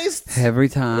China guests. Every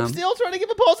time. I'm still trying to give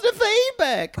a positive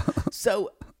feedback.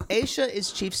 So Aisha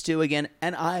is Chief Stew again,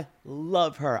 and I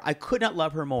love her. I could not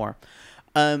love her more.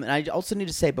 And I also need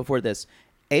to say before this,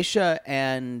 Aisha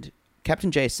and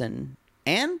Captain Jason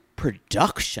and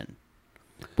production,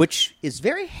 which is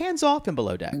very hands-off in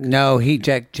Below Deck. No,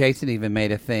 Jason even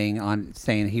made a thing on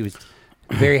saying he was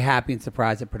very happy and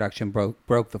surprised that production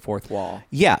broke the fourth wall.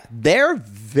 Yeah, they're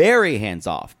very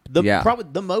hands-off. Yeah. Probably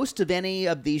the most of any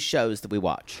of these shows that we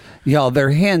watch. Y'all,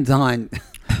 they're hands-on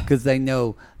because they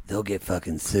know they'll get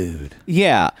fucking sued.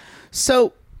 Yeah.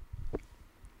 So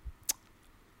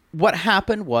what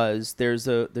happened was there's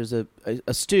a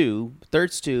stew,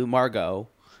 third stew, Margot,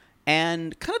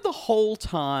 and kind of the whole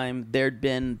time there'd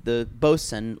been the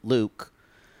bosun, Luke.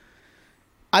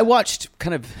 I watched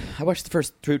the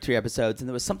first 3 episodes, and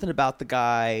there was something about the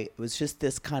guy. It was just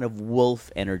this kind of wolf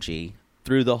energy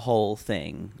through the whole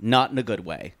thing, not in a good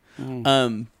way.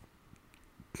 And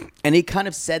he kind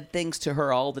of said things to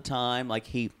her all the time, like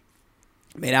he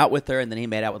made out with her, and then he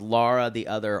made out with Laura, the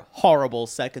other horrible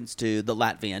second stew, the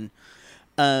Latvian.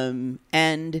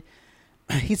 And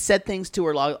he said things to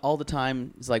her all the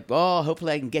time. He's like, "Oh,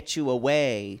 hopefully I can get you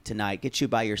away tonight, get you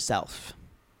by yourself."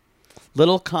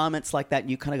 Little comments like that,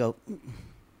 and you kind of go,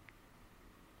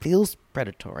 feels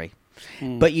predatory.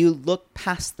 But you look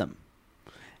past them.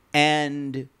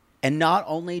 And not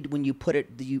only when you put it,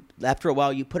 after a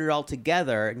while, you put it all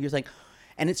together, and you're like,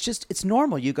 and it's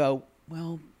normal. You go,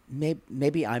 well,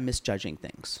 maybe I'm misjudging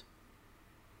things.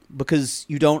 Because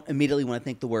you don't immediately want to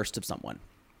think the worst of someone.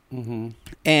 Mm-hmm.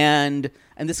 And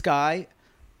this guy,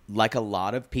 like a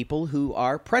lot of people who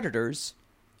are predators,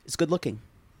 is good looking.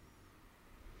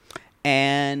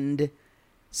 And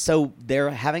so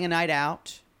they're having a night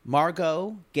out.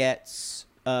 Margot gets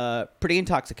pretty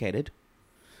intoxicated.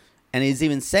 And is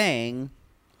even saying,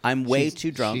 I'm way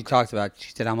too drunk.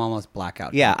 She said, I'm almost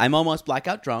blackout drunk. Yeah, I'm almost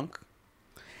blackout drunk.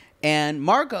 And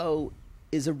Margot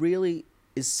is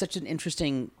such an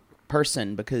interesting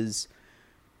person because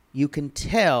you can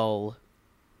tell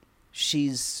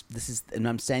and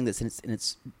I'm saying this, and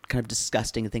it's kind of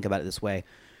disgusting to think about it this way.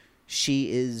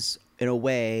 She is, in a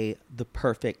way, the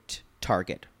perfect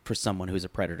target for someone who's a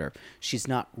predator. She's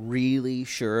not really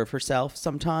sure of herself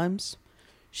sometimes.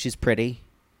 She's pretty,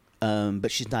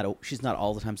 but she's not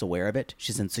all the times aware of it.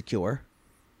 She's insecure.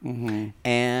 Mm-hmm.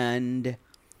 And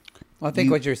well, I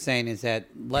think what you're saying is that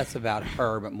less about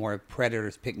her, but more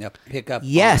predators pick up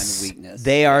yes, on weakness.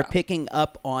 They are picking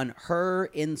up on her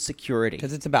insecurity.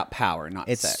 Because it's about power, not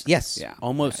sex. Yes, yeah,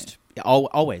 almost. Right.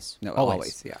 Always. No,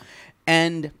 always, yeah.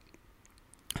 And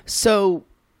so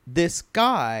this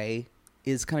guy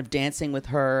is kind of dancing with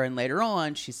her, and later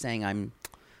on she's saying,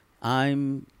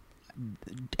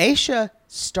 Aisha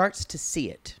starts to see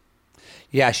it.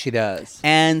 Yeah, she does.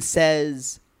 And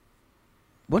says,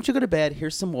 won't you go to bed?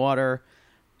 Here's some water.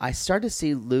 I start to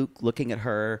see Luke looking at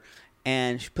her,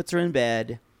 and she puts her in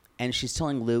bed, and she's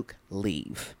telling Luke,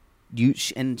 leave.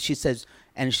 And she says,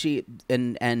 and she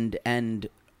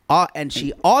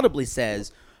audibly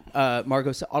says,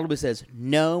 Margot audibly says,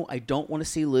 no, I don't want to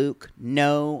see Luke.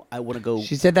 No, I want to go.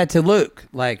 She said that to Luke.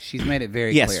 Like, she's made it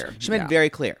very clear. Yes, she made it very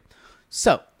clear.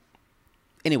 So,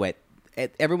 anyway,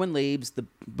 everyone leaves. The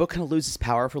book kind of loses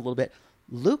power for a little bit.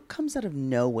 Luke comes out of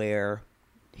nowhere.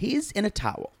 He's in a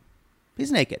towel.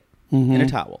 He's naked in a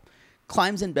towel.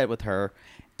 Climbs in bed with her.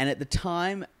 And at the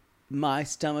time, my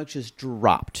stomach just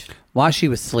dropped. While she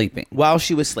was sleeping. So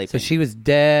she was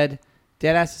dead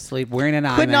ass asleep, wearing an eye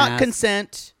mask. Could not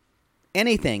consent,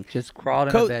 anything. Just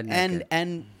crawled in bed naked.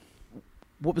 And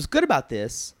what was good about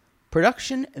this,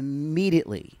 production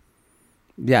immediately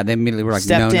they immediately were like,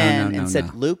 stepped no, in and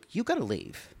said, Luke, you got to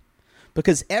leave.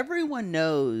 Because everyone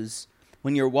knows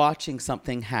when you're watching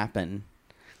something happen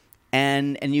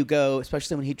and you go,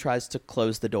 especially when he tries to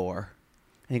close the door.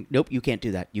 I think, nope, you can't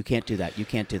do that. You can't do that. You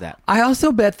can't do that. I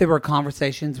also bet there were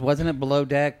conversations. Wasn't it Below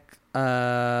Deck?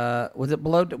 Was it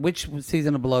Below? Which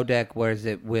season of Below Deck was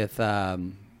it with? I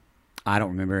don't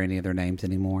remember any of their names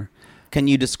anymore. Can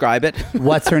you describe it?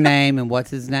 What's her name and what's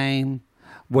his thing?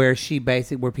 Where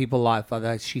people thought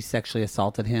that she sexually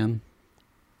assaulted him.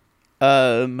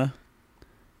 The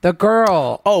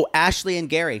girl. Oh, Ashley and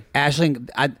Gary.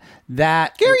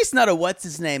 Gary's not a what's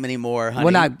his name anymore,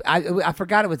 honey. Well, I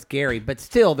forgot it was Gary, but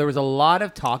still, there was a lot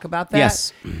of talk about that.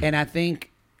 Yes. And I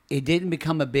think it didn't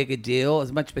become a big a deal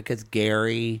as much because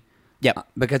Gary. Yep.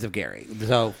 Because of Gary.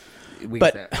 So,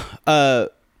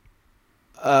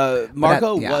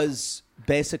 Margot was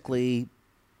basically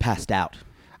passed out.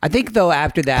 I think, though,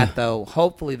 after that,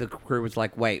 hopefully the crew was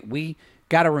like, wait, we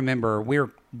got to remember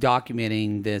we're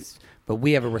documenting this, but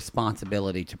we have a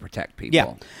responsibility to protect people.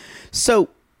 Yeah. So,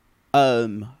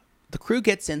 the crew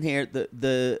gets in here.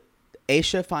 The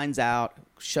Aisha finds out,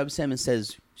 shoves him and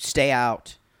says, stay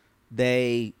out.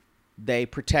 They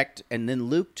protect, and then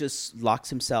Luke just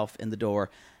locks himself in the door.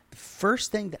 The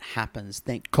first thing that happens,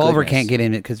 Culver can't get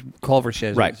in it because Culver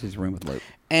shares his room with Luke.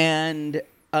 And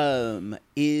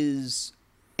is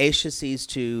Aisha sees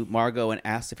to Margot and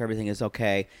asks if everything is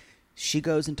okay. She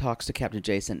goes and talks to Captain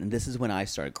Jason, and this is when I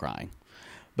started crying.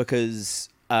 Because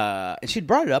and she'd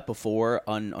brought it up before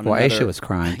on another, Aisha was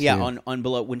crying too. Yeah, on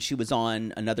Below, when she was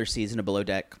on another season of Below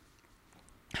Deck,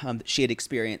 she had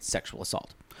experienced sexual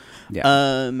assault.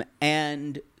 Yeah.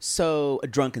 And so a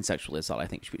drunken sexual assault, I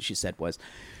think she said was.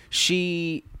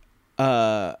 She's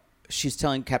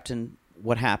telling Captain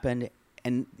what happened,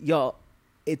 and y'all,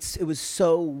 it was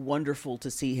so wonderful to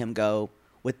see him go.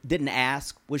 Didn't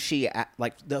ask, was she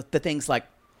like the things like,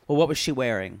 well, what was she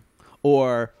wearing,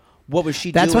 or what was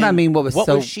she? That's doing? what I mean. What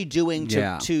was she doing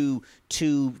to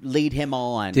lead him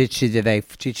on? Did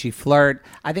she flirt?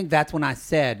 I think that's when I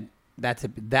said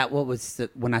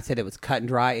when I said it was cut and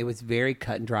dry. It was very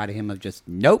cut and dry to him of just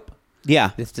nope.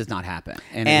 Yeah, this does not happen,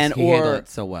 he handled it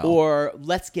so well. Or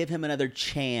let's give him another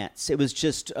chance. It was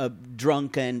just a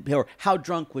drunken. Or how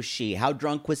drunk was she? How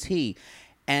drunk was he?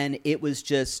 And it was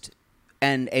just.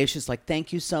 And Aisha's like,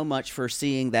 thank you so much for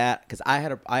seeing that, because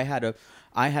I had a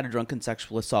drunken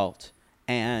sexual assault,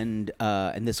 and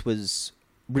this was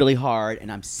really hard,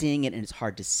 and I'm seeing it, and it's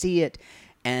hard to see it.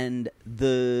 And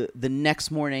the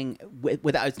next morning, not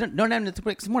the next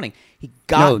morning,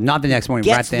 not the next morning,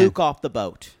 gets right then. Luke off the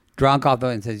boat. Drunk off the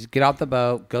boat and says, get off the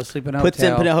boat, go sleep in a Puts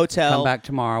hotel. him in a hotel. Come back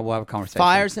tomorrow, we'll have a conversation.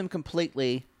 Fires him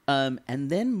completely. And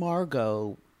then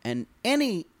Margot and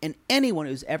anyone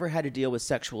who's ever had to deal with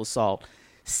sexual assault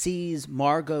sees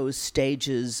Margot's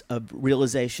stages of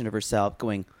realization of herself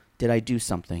going, did I do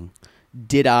something?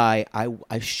 Did I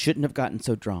shouldn't have gotten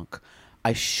so drunk.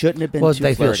 I shouldn't have been too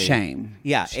flirty. Feel shame.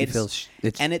 Yeah. This,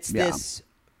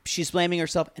 she's blaming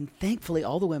herself. And thankfully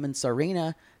all the women,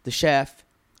 Sarina, the chef,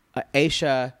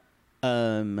 Aisha,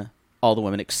 all the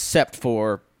women except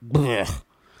for all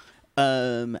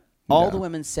the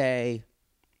women say,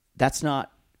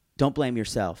 don't blame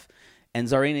yourself. And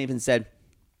Zarina even said,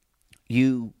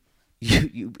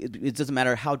 it doesn't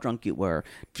matter how drunk you were.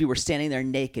 If you were standing there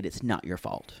naked, it's not your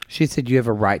fault. She said you have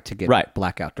a right to get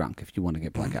blackout drunk if you want to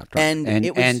get blackout drunk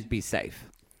and be safe.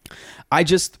 I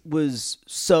just was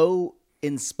so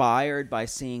inspired by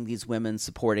seeing these women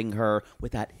supporting her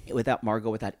without Margot,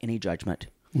 without any judgment.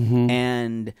 Mm-hmm.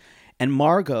 And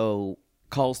Margot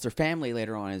calls their family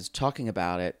later on, is talking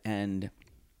about it, and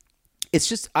it's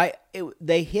just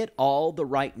they hit all the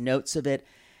right notes of it.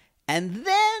 And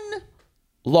then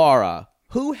Laura,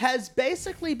 who has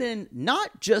basically been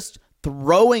not just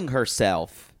throwing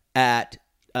herself at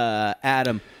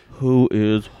Adam, who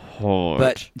is hot,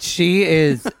 but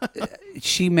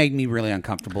she made me really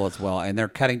uncomfortable as well. And they're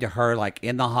cutting to her like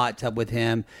in the hot tub with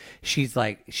him. She's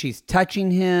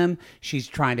touching him. She's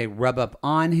trying to rub up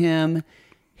on him.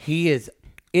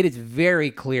 It is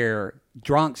very clear,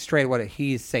 drunk straight away,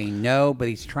 he's saying no, but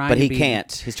he's trying to be... But he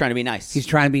can't. He's trying to be nice. He's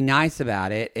trying to be nice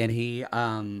about it, and he...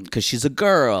 Because she's a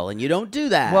girl, and you don't do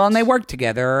that. Well, and they work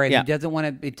together, and he doesn't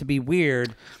want it to be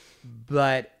weird,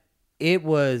 but it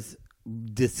was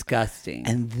disgusting.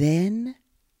 And then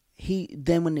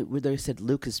when they said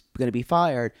Luke is going to be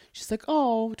fired, she's like,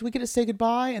 oh, do we get to say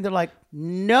goodbye? And they're like,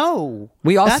 no.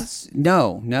 That's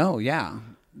not...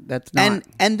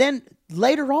 And then...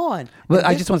 Later on. Well,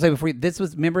 I just want to say before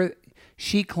remember,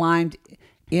 she climbed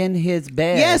in his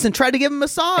bed. Yes, and tried to give him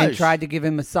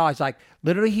a massage. Like,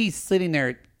 literally, he's sitting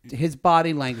there, his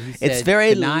body language. He said, it's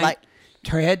very light.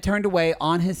 Her head turned away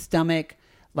on his stomach,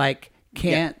 like,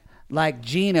 like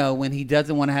Gino when he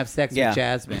doesn't want to have sex with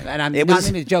Jasmine. And I'm not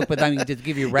meaning to joke, but I mean, just to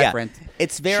give you a reference. Yeah.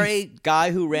 It's very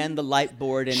guy who ran the light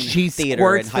board in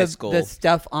theater in high school. The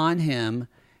stuff on him.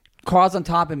 Crawls on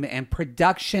top of him, and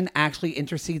production actually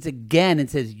intercedes again and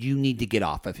says, you need to get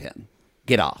off of him.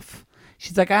 Get off.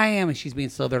 She's like, I am, and she's being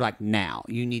slow. They're like, now,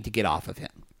 you need to get off of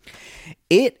him.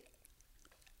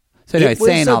 So anyway,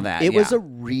 saying all that. It was a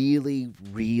really,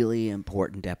 really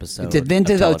important episode.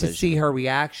 To see her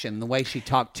reaction, the way she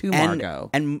talked to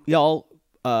Margot. And y'all,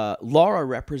 Laura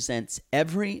represents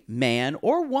every man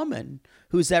or woman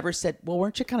who's ever said, well,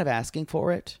 weren't you kind of asking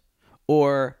for it?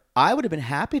 Or... I would have been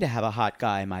happy to have a hot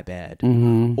guy in my bed.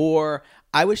 Mm-hmm. Or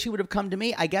I wish he would have come to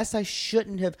me. I guess I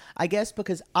shouldn't have. I guess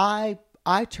because I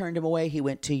turned him away, he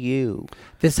went to you.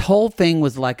 This whole thing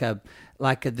was like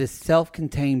this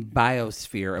self-contained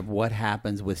biosphere of what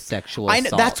happens with sexual assault. I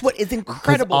know, that's what is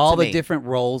incredible. All to the me. different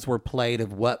roles were played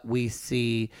of what we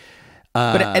see.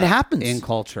 But it happens in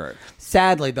culture.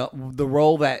 Sadly, the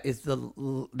role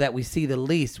that we see the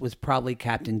least was probably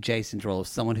Captain Jason's role of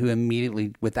someone who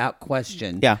immediately, without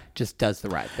question, just does the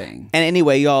right thing. And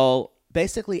anyway, y'all,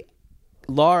 basically,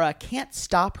 Laura can't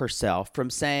stop herself from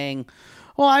saying,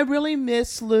 "Well, I really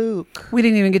miss Luke. We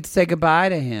didn't even get to say goodbye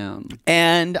to him,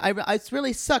 and it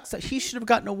really sucks. He should have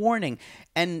gotten a warning."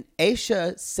 And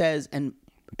Aisha says, and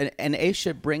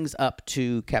Aisha brings up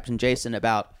to Captain Jason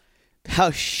about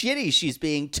how shitty she's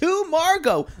being to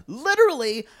Margot,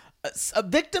 literally a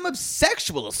victim of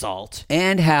sexual assault.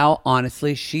 And how,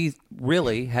 honestly, she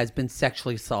really has been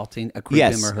sexually assaulting a crew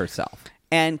member herself.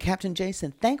 And Captain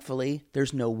Jason, thankfully,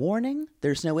 there's no warning.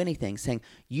 There's no anything saying,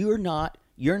 you're not,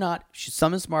 she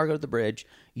summons Margot to the bridge.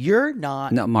 You're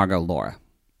not. No, Margot, Laura.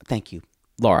 Thank you,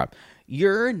 Laura.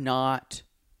 You're not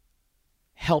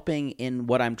helping in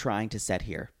what I'm trying to set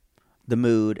here. The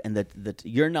mood and the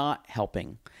you're not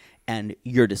helping, and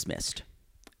you're dismissed.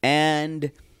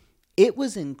 And it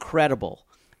was incredible.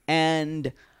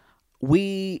 And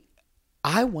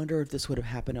I wonder if this would have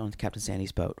happened on Captain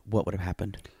Sandy's boat. What would have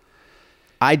happened?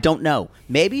 I don't know.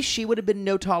 Maybe she would have been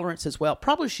no tolerance as well.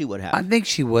 Probably she would have. I think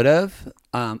she would have.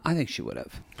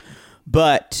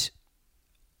 But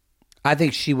I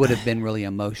think she would have been really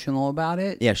emotional about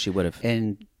it. Yeah, she would have.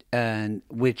 And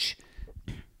which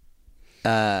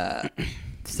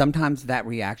sometimes that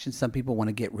reaction, some people want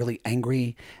to get really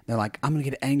angry. They're like, I'm going to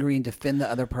get angry and defend the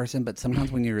other person. But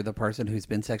sometimes when you're the person who's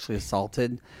been sexually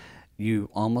assaulted,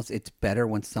 it's better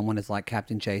when someone is like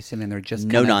Captain Jason and they're just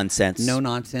no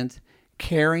nonsense,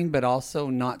 caring, but also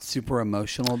not super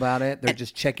emotional about it. They're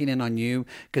just checking in on you.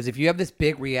 Because if you have this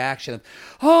big reaction of,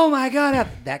 oh my God,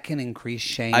 that can increase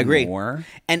shame. I agree. More.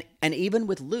 And even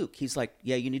with Luke, he's like,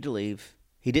 yeah, you need to leave.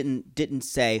 He didn't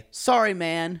say, sorry,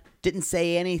 man. Didn't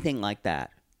say anything like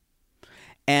that.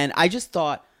 And I just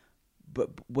thought, but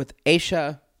with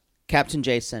Aisha, Captain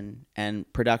Jason,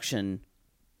 and production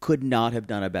could not have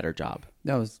done a better job.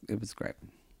 It was great.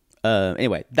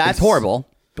 Anyway, that's it's horrible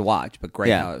to watch, but great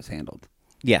Yeah. how it was handled.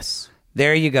 Yes.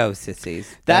 There you go,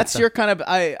 sissies. That's your kind of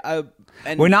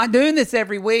and we're not doing this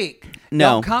every week.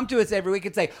 No. Don't come to us every week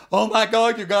and say, "Oh my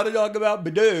God, you got to talk about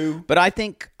Badoo." But I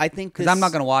think because I'm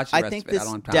not going to watch the rest I think of it. this I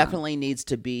don't have time. definitely needs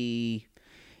to be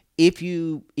if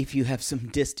you have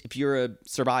some if you're a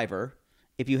survivor,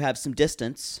 if you have some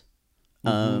distance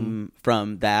from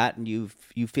that and you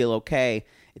feel okay,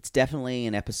 it's definitely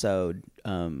an episode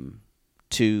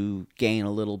to gain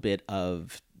a little bit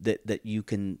of that you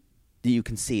can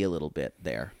see a little bit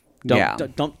there.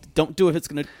 Don't do it if it's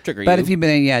going to trigger you. But if you've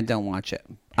been, don't watch it.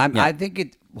 I think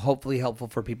it's hopefully helpful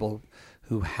for people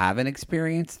who haven't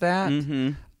experienced that,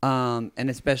 and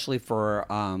especially for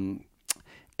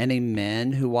any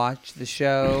men who watch the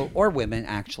show or women.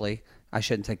 Actually, I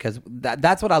shouldn't say because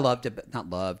that's what I loved. Not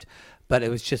loved, but it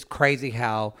was just crazy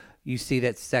how you see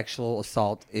that sexual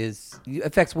assault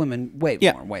affects women way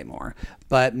more,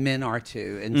 but men are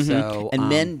too, and so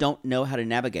men don't know how to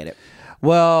navigate it.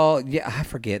 Well, yeah, I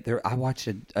forget. I watched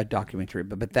a documentary,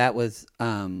 but that was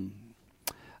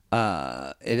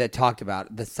it talked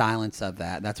about the silence of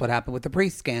that. That's what happened with the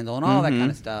priest scandal and all that kind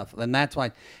of stuff. And that's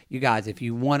why you guys, if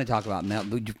you want to talk about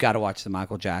you've got to watch the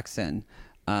Michael Jackson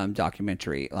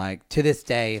documentary. Like to this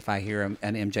day, if I hear an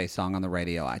MJ song on the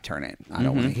radio, I turn it. I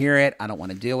don't want to hear it. I don't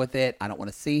want to deal with it. I don't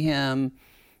want to see him.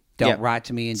 Don't write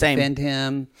to me and defend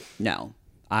him. No,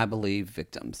 I believe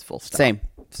victims. Full stop. Same.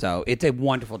 So it's a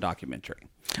wonderful documentary.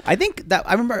 I think that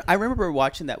I remember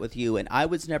watching that with you, and I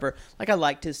was never I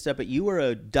liked his stuff, but you were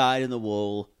a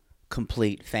dyed-in-the-wool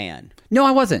complete fan. No,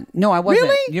 I wasn't.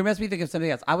 Really? You must be thinking of something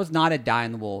else. I was not a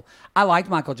dyed-in-the-wool. I liked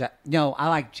Michael Jackson. No, I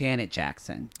like Janet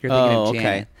Jackson. You're thinking of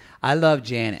Janet. Okay. I love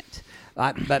Janet.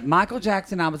 But Michael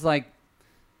Jackson, I was like,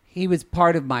 he was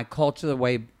part of my culture the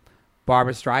way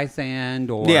Barbra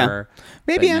Streisand or...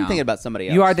 Maybe I'm thinking about somebody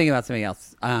else. You are thinking about somebody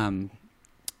else.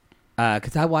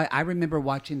 Because I remember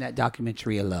watching that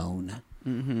documentary alone.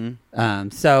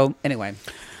 So, anyway.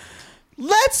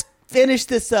 Let's finish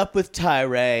this up with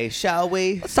Tyree, shall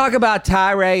we? Let's talk about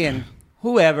Tyree and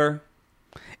whoever.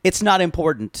 It's not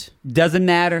important. Doesn't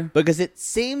matter. Because it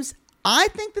seems... I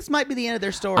think this might be the end of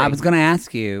their story. I was going to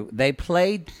ask you. They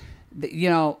played...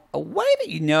 a way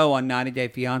that on 90 Day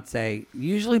Fiancé,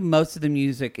 usually most of the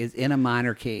music is in a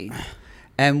minor key.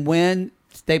 And when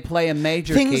they play a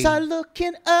major key... Things are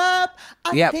looking up.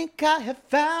 I think I have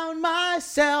found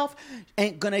myself.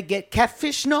 Ain't gonna get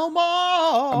catfish no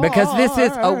more. Because this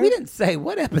is... Oh, we didn't say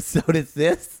what episode is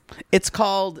this. It's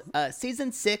called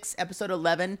Season 6, Episode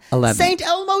 11. 11. St.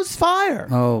 Elmo's Fire.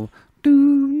 Oh.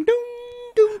 Doom, doom,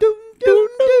 doom, doom, doom, doom,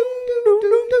 doom,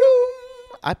 doom, doom.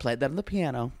 I played that on the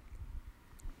piano.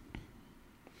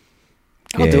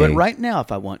 Gay. I'll do it right now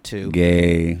if I want to.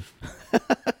 Gay.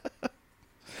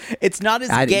 It's not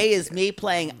as gay as me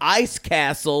playing Ice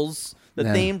Castles, the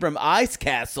theme from Ice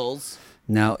Castles.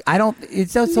 No, I don't.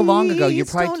 It's so long ago. You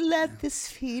probably don't let this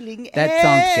feeling that end.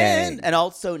 song's gay. And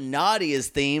also Nadia's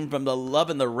theme from The Love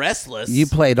and the Restless. You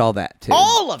played all that too.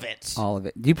 All of it. All of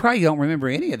it. You probably don't remember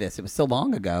any of this. It was so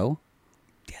long ago.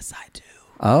 Yes, I do.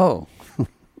 Oh.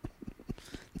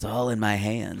 It's all in my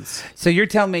hands. So you're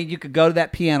telling me you could go to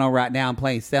that piano right now and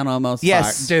play Sound Almost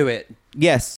Yes. Fire? Do it.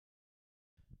 Yes.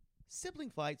 Sibling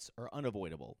fights are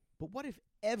unavoidable, but what if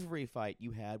every fight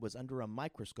you had was under a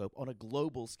microscope on a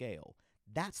global scale?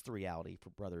 That's the reality for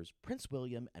brothers Prince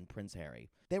William and Prince Harry.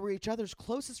 They were each other's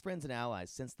closest friends and allies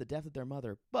since the death of their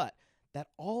mother, but that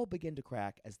all began to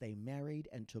crack as they married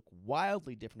and took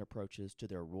wildly different approaches to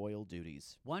their royal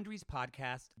duties. Wondery's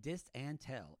podcast, Dis and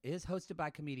Tell, is hosted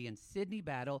by comedians Sydney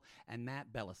Battle and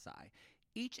Matt Belisai.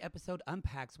 Each episode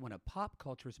unpacks one of pop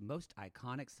culture's most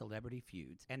iconic celebrity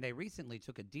feuds, and they recently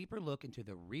took a deeper look into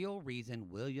the real reason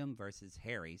William versus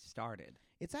Harry started.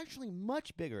 It's actually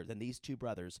much bigger than these two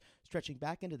brothers, stretching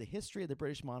back into the history of the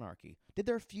British monarchy. Did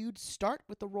their feud start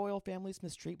with the royal family's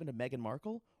mistreatment of Meghan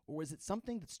Markle, or was it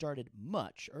something that started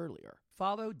much earlier?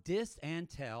 Follow Dis and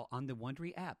Tell on the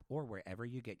Wondery app or wherever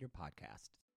you get your podcasts.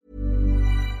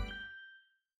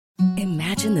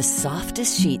 Imagine the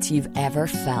softest sheets you've ever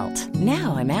felt.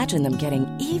 Now imagine them getting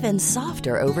even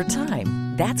softer over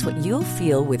time. That's what you'll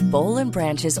feel with Boll &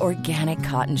 Branch's organic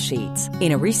cotton sheets.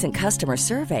 In a recent customer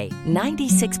survey,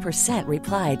 96%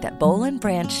 replied that Boll &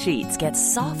 Branch sheets get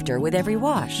softer with every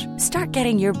wash. Start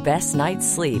getting your best night's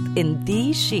sleep in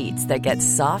these sheets that get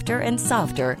softer and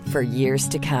softer for years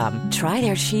to come. Try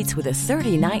their sheets with a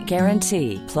 30-night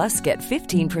guarantee. Plus, get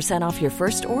 15% off your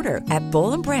first order at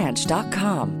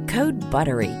bollandbranch.com. Code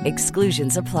BUTTERY.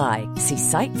 Exclusions apply. See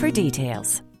site for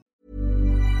details.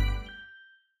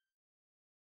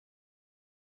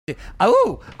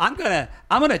 Oh, I'm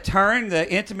gonna turn the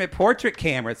intimate portrait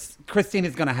cameras.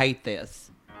 Christina's gonna hate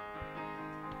this.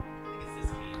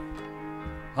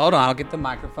 Hold on, I'll get the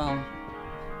microphone.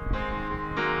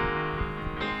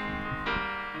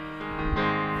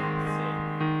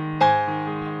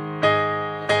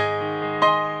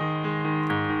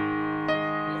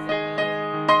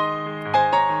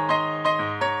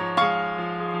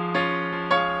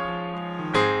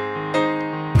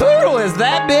 Poodle is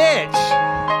that bitch.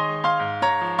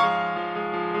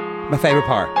 My favorite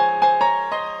part.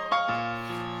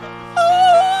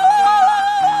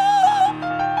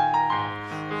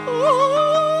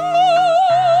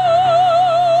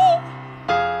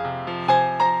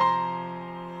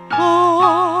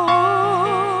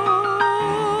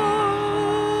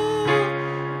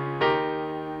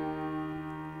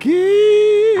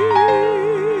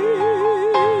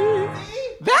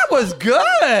 That was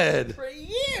good. For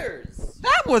years.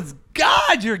 That was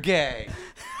God, you're gay.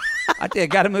 I think I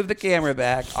got to move the camera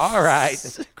back. All right.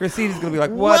 Christina's going to be like,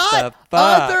 what the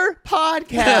fuck? Other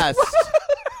podcast?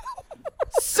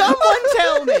 Someone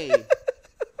tell me.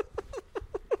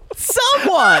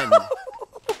 Someone.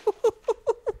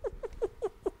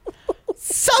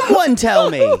 Someone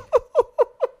tell me.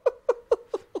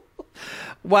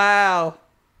 Wow.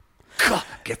 God,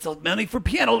 get some money for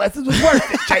piano lessons was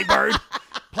worth it, Jay Bird.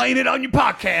 Playing it on your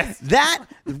podcast.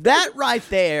 That right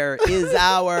there is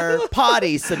our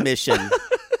potty submission.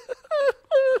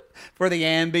 For the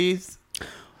Ambies.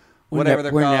 We're never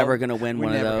going to win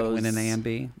one of those. We're never going to win an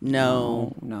Ambi.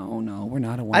 No. We're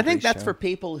not a one. I think that's for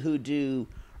people who do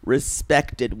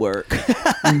respected work.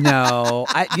 No.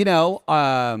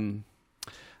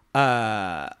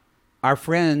 Our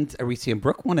friends, Arisi and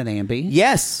Brooke, won an Ambi.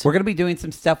 Yes. We're going to be doing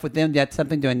some stuff with them. That's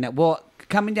something doing that. Well,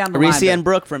 coming down the Arisi line. and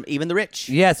Brooke from Even the Rich.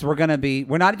 Yes, we're not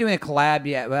doing a collab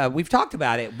yet. We've talked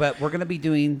about it, but we're going to be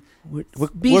doing.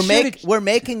 We're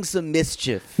making some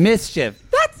mischief. Mischief.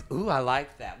 I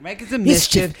like that. We're making some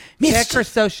mischief. Check her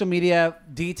social media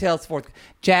details for.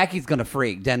 Jackie's going to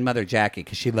freak. Den Mother Jackie,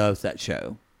 because she loves that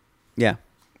show. Yeah.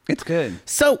 It's good.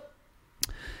 So,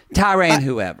 Tyree and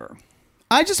whoever.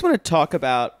 I just want to talk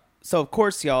about. So, of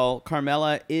course, y'all,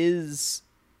 Carmela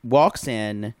walks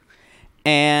in,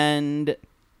 and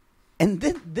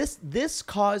then this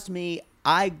caused me.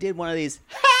 I did one of these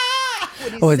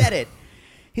when he said it.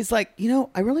 He's like,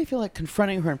 I really feel like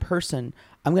confronting her in person.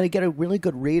 I'm going to get a really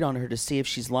good read on her to see if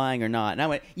she's lying or not. And I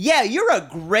went, yeah, you're a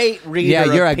great reader.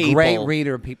 Yeah, you're of people. a great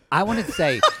reader of people. I want to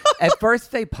say, at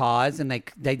first they paused and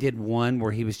they did one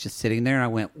where he was just sitting there, and I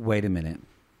went, wait a minute.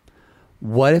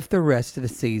 What if the rest of the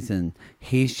season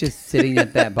he's just sitting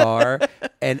at that bar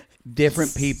and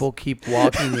different people keep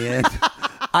walking in?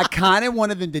 I kind of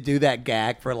wanted them to do that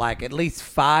gag for like at least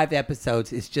 5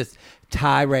 episodes. It's just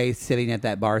Tyree sitting at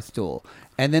that bar stool.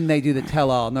 And then they do the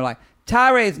tell-all, and they're like,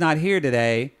 Tyree's not here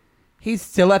today. He's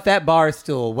still at that bar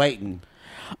stool waiting.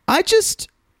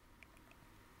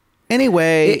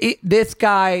 Anyway. This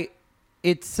guy,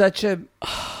 it's such a...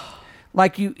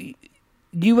 Like you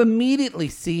immediately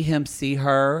see him see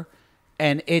her,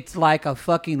 and it's like a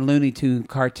fucking Looney Tune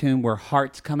cartoon where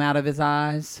hearts come out of his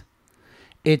eyes.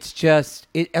 It's just,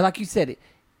 like you said,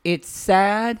 it's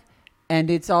sad,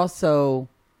 and it's also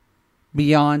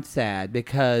beyond sad,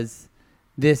 because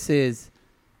this is,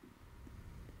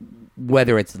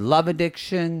 whether it's love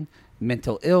addiction,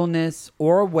 mental illness,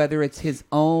 or whether it's his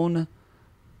own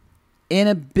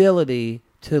inability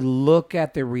to look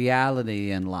at the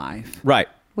reality in life. Right.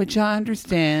 Which I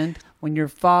understand. When your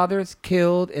father's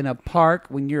killed in a park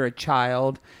when you're a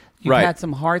child, you've had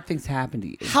some hard things happen to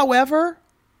you. However,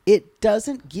 it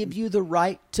doesn't give you the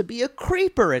right to be a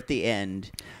creeper at the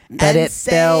end. But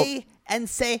And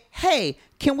say, hey,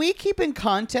 can we keep in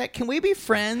contact? Can we be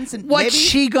friends? And what's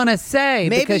she gonna say?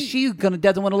 Because she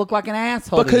doesn't want to look like an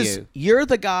asshole to you. Because you're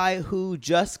the guy who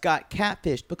just got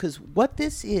catfished. Because what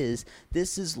this is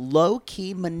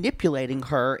low-key manipulating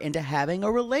her into having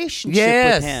a relationship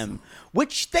with him.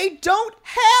 Which they don't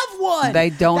have one. They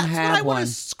don't have one. have That's what I want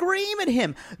to scream at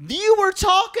him. You were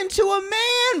talking to a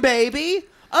man, baby.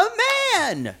 A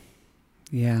man.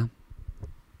 Yeah.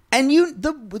 And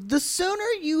the sooner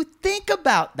you think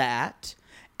about that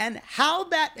and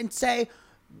say,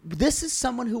 this is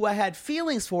someone who I had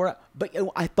feelings for, but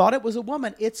I thought it was a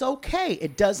woman. It's okay.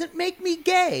 It doesn't make me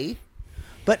gay.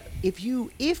 But if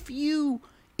you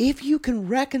can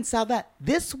reconcile that,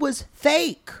 this was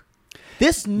fake.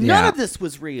 None of this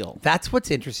was real. That's what's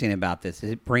interesting about this.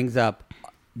 It brings up,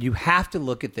 you have to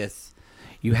look at this.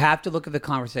 You have to look at the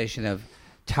conversation of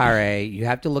Tare. You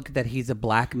have to look at that he's a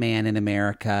black man in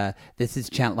America. This is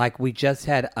like we just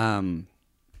had oh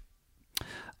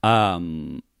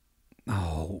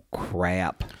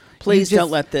crap. Please don't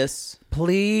let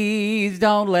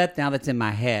now that's in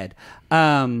my head.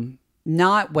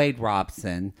 Not Wade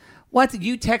Robson.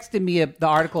 You texted me the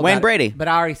article Wayne about Brady. But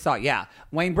I already saw it. Yeah.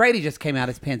 Wayne Brady just came out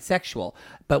as pansexual.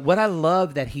 But what I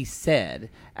love that he said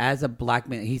as a black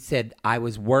man, he said, I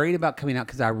was worried about coming out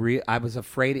because I was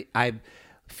afraid I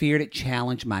feared it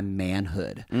challenged my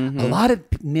manhood. Mm-hmm. A lot of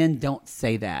men don't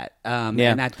say that.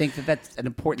 And I think that's an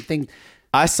important thing.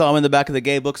 I saw him in the back of the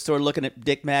gay bookstore looking at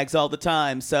dick mags all the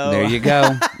time. So there you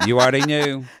go. You already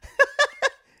knew.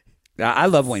 I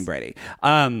love Wayne Brady.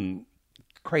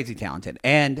 Crazy talented.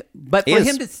 But for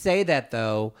him to say that,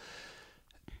 though,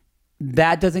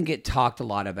 that doesn't get talked a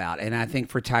lot about. And I think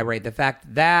for Tyree, the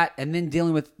fact that, and then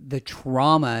dealing with the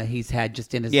trauma he's had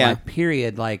just in his life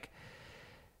period, like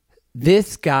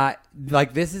this guy,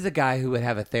 like this is a guy who would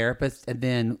have a therapist and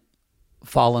then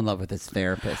fall in love with his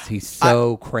therapist. He's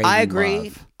so crazy. I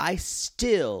agree.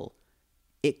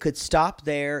 It could stop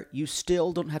there. You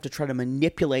still don't have to try to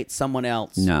manipulate someone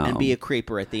else and be a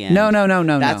creeper at the end. No.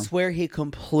 That's where he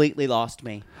completely lost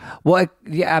me. Well,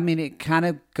 I mean, it kind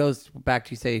of goes back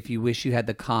to say if you wish you had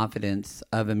the confidence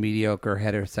of a mediocre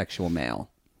heterosexual male.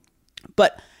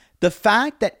 But the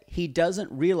fact that he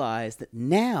doesn't realize that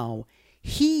now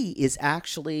he is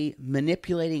actually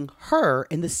manipulating her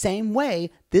in the same way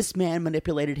this man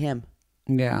manipulated him.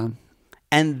 Yeah.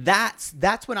 And that's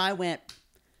when I went,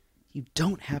 you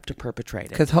don't have to perpetrate it.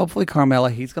 Because hopefully Carmela,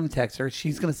 he's going to text her.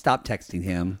 She's going to stop texting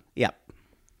him. Yep.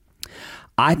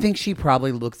 I think she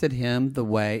probably looks at him the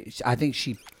way, I think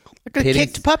she like a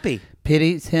kicked puppy.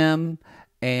 Pities him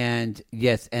and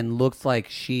looks like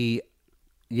she,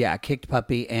 kicked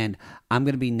puppy. And I'm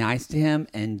going to be nice to him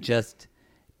and just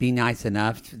be nice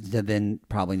enough to then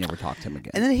probably never talk to him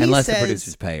again. And then he unless says, the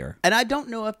producers pay her. And I don't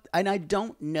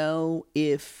know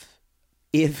if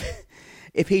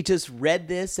he just read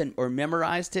this or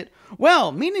memorized it.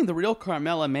 Well, meaning the real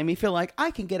Carmela made me feel like I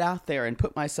can get out there and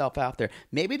put myself out there.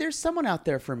 Maybe there's someone out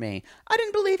there for me. I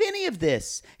didn't believe any of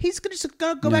this. He's just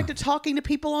going to go back to talking to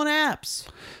people on apps.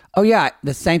 Oh, yeah.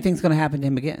 The same thing's going to happen to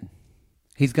him again.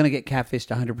 He's going to get catfished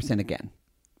 100% again.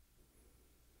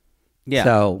 Yeah.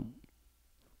 So,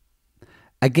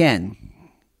 again,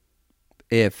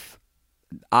 if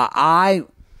I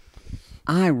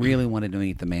really wanted to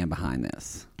meet the man behind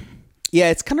this. Yeah,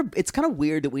 it's kind of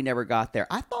weird that we never got there.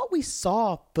 I thought we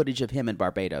saw footage of him in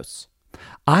Barbados.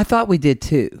 I thought we did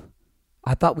too.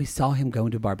 I thought we saw him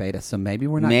going to Barbados, so maybe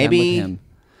we're not done with him.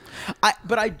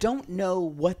 But I don't know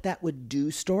what that would do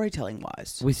storytelling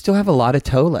wise. We still have a lot of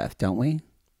toe left, don't we?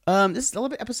 This is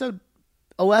episode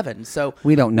 11, so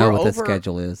we don't know what the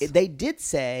schedule is. They did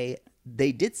say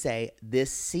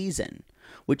this season,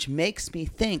 which makes me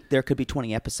think there could be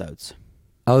 20 episodes.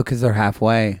 Oh, because they're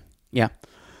halfway. Yeah.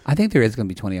 I think there is going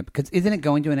to be 20 episodes. Isn't it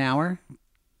going to an hour?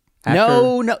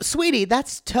 No, sweetie,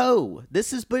 that's toe.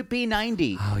 This is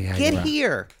B90. Oh, yeah. Get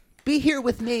here. Be here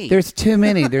with me. There's too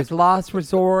many. There's Lost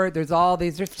Resort. There's all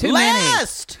these. There's too many.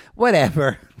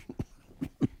 Whatever.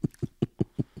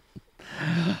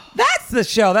 That's the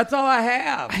show. That's all I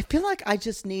have. I feel like I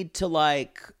just need to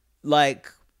like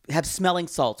have smelling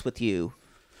salts with you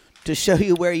to show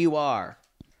you where you are.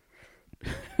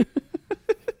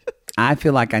 I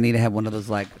feel like I need to have one of those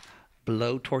like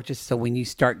blow torches. So when you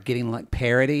start getting like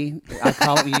parody, I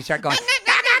call it when you start going,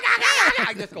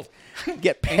 I just go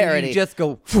get parody. You just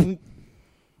go,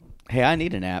 Hey, I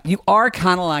need a nap. You are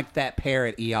kind of like that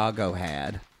parrot Iago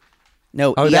had.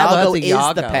 No, that Iago was is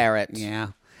Iago. the parrot. Yeah.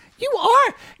 You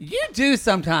are. You do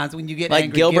sometimes when you get Like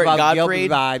angry. Gilbert give off Gottfried?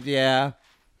 Gilbert vibes, yeah.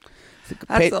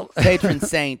 Patron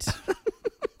saint.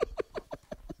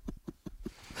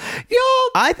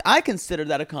 I consider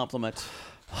that a compliment.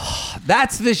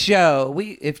 That's the show.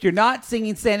 If you're not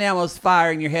singing San Elmo's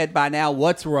Fire in your head by now,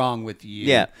 what's wrong with you?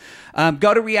 Yeah.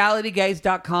 Go to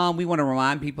realitygaze.com. We want to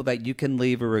remind people that you can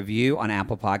leave a review on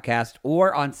Apple Podcast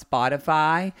or on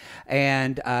Spotify.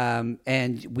 And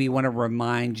we want to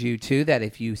remind you, too, that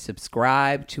if you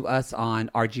subscribe to us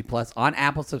on RG Plus on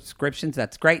Apple subscriptions,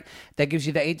 that's great. That gives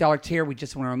you the $8 tier. We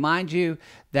just want to remind you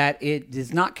that it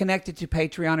is not connected to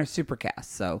Patreon or Supercast.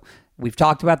 So we've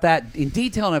talked about that in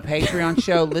detail on a Patreon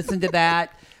show. Listen to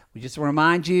that. We just want to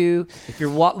remind you, if you're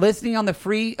listening on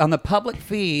the public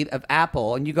feed of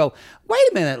Apple and you go, wait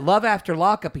a minute, Love After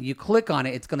Lockup, and you click on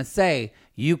it, it's going to say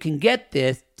you can get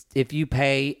this if you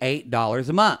pay $8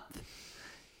 a month.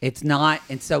 It's not,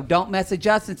 and so don't message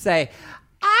us and say,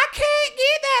 I can't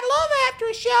get that Love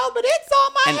After show, but it's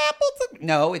on my Apple.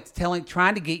 No, it's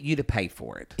trying to get you to pay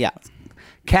for it. Yeah.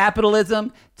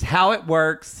 Capitalism, it's how it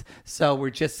works.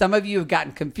 So some of you have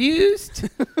gotten confused.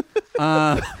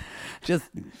 Just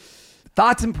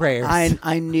thoughts and prayers.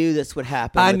 I knew this would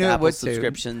happen. I with knew Apple it would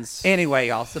subscriptions. Too. Anyway,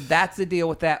 y'all. So that's the deal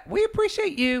with that. We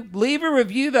appreciate you. Leave a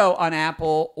review though on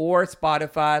Apple or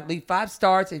Spotify. Leave 5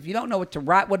 stars. If you don't know what to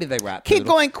write, what do they write? Keep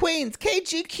Poodle? going, Queens.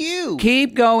 KGQ.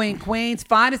 Keep going, Queens.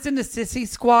 Find us in the Sissy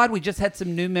Squad. We just had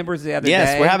some new members the other day.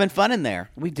 Yes, we're having fun in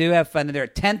there. We do have fun in there.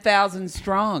 10,000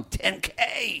 strong.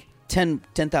 10K.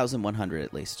 10,100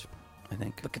 at least, I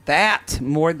think. Look at that.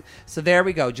 More. So there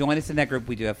we go. Join us in that group.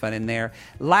 We do have fun in there.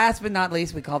 Last but not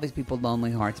least, we call these people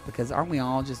lonely hearts because aren't we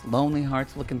all just lonely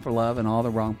hearts looking for love in all the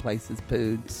wrong places,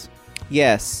 Poods?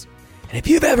 Yes. And if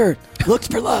you've ever looked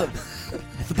for love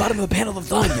at the bottom of a pan of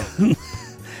lasagna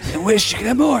and wish you could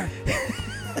have more.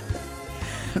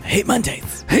 I hate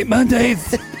Mondays. Hate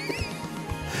Mondays.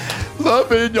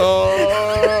 Love in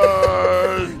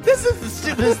yours. This is the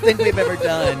stupidest thing we've ever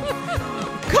done.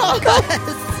 Call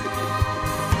us.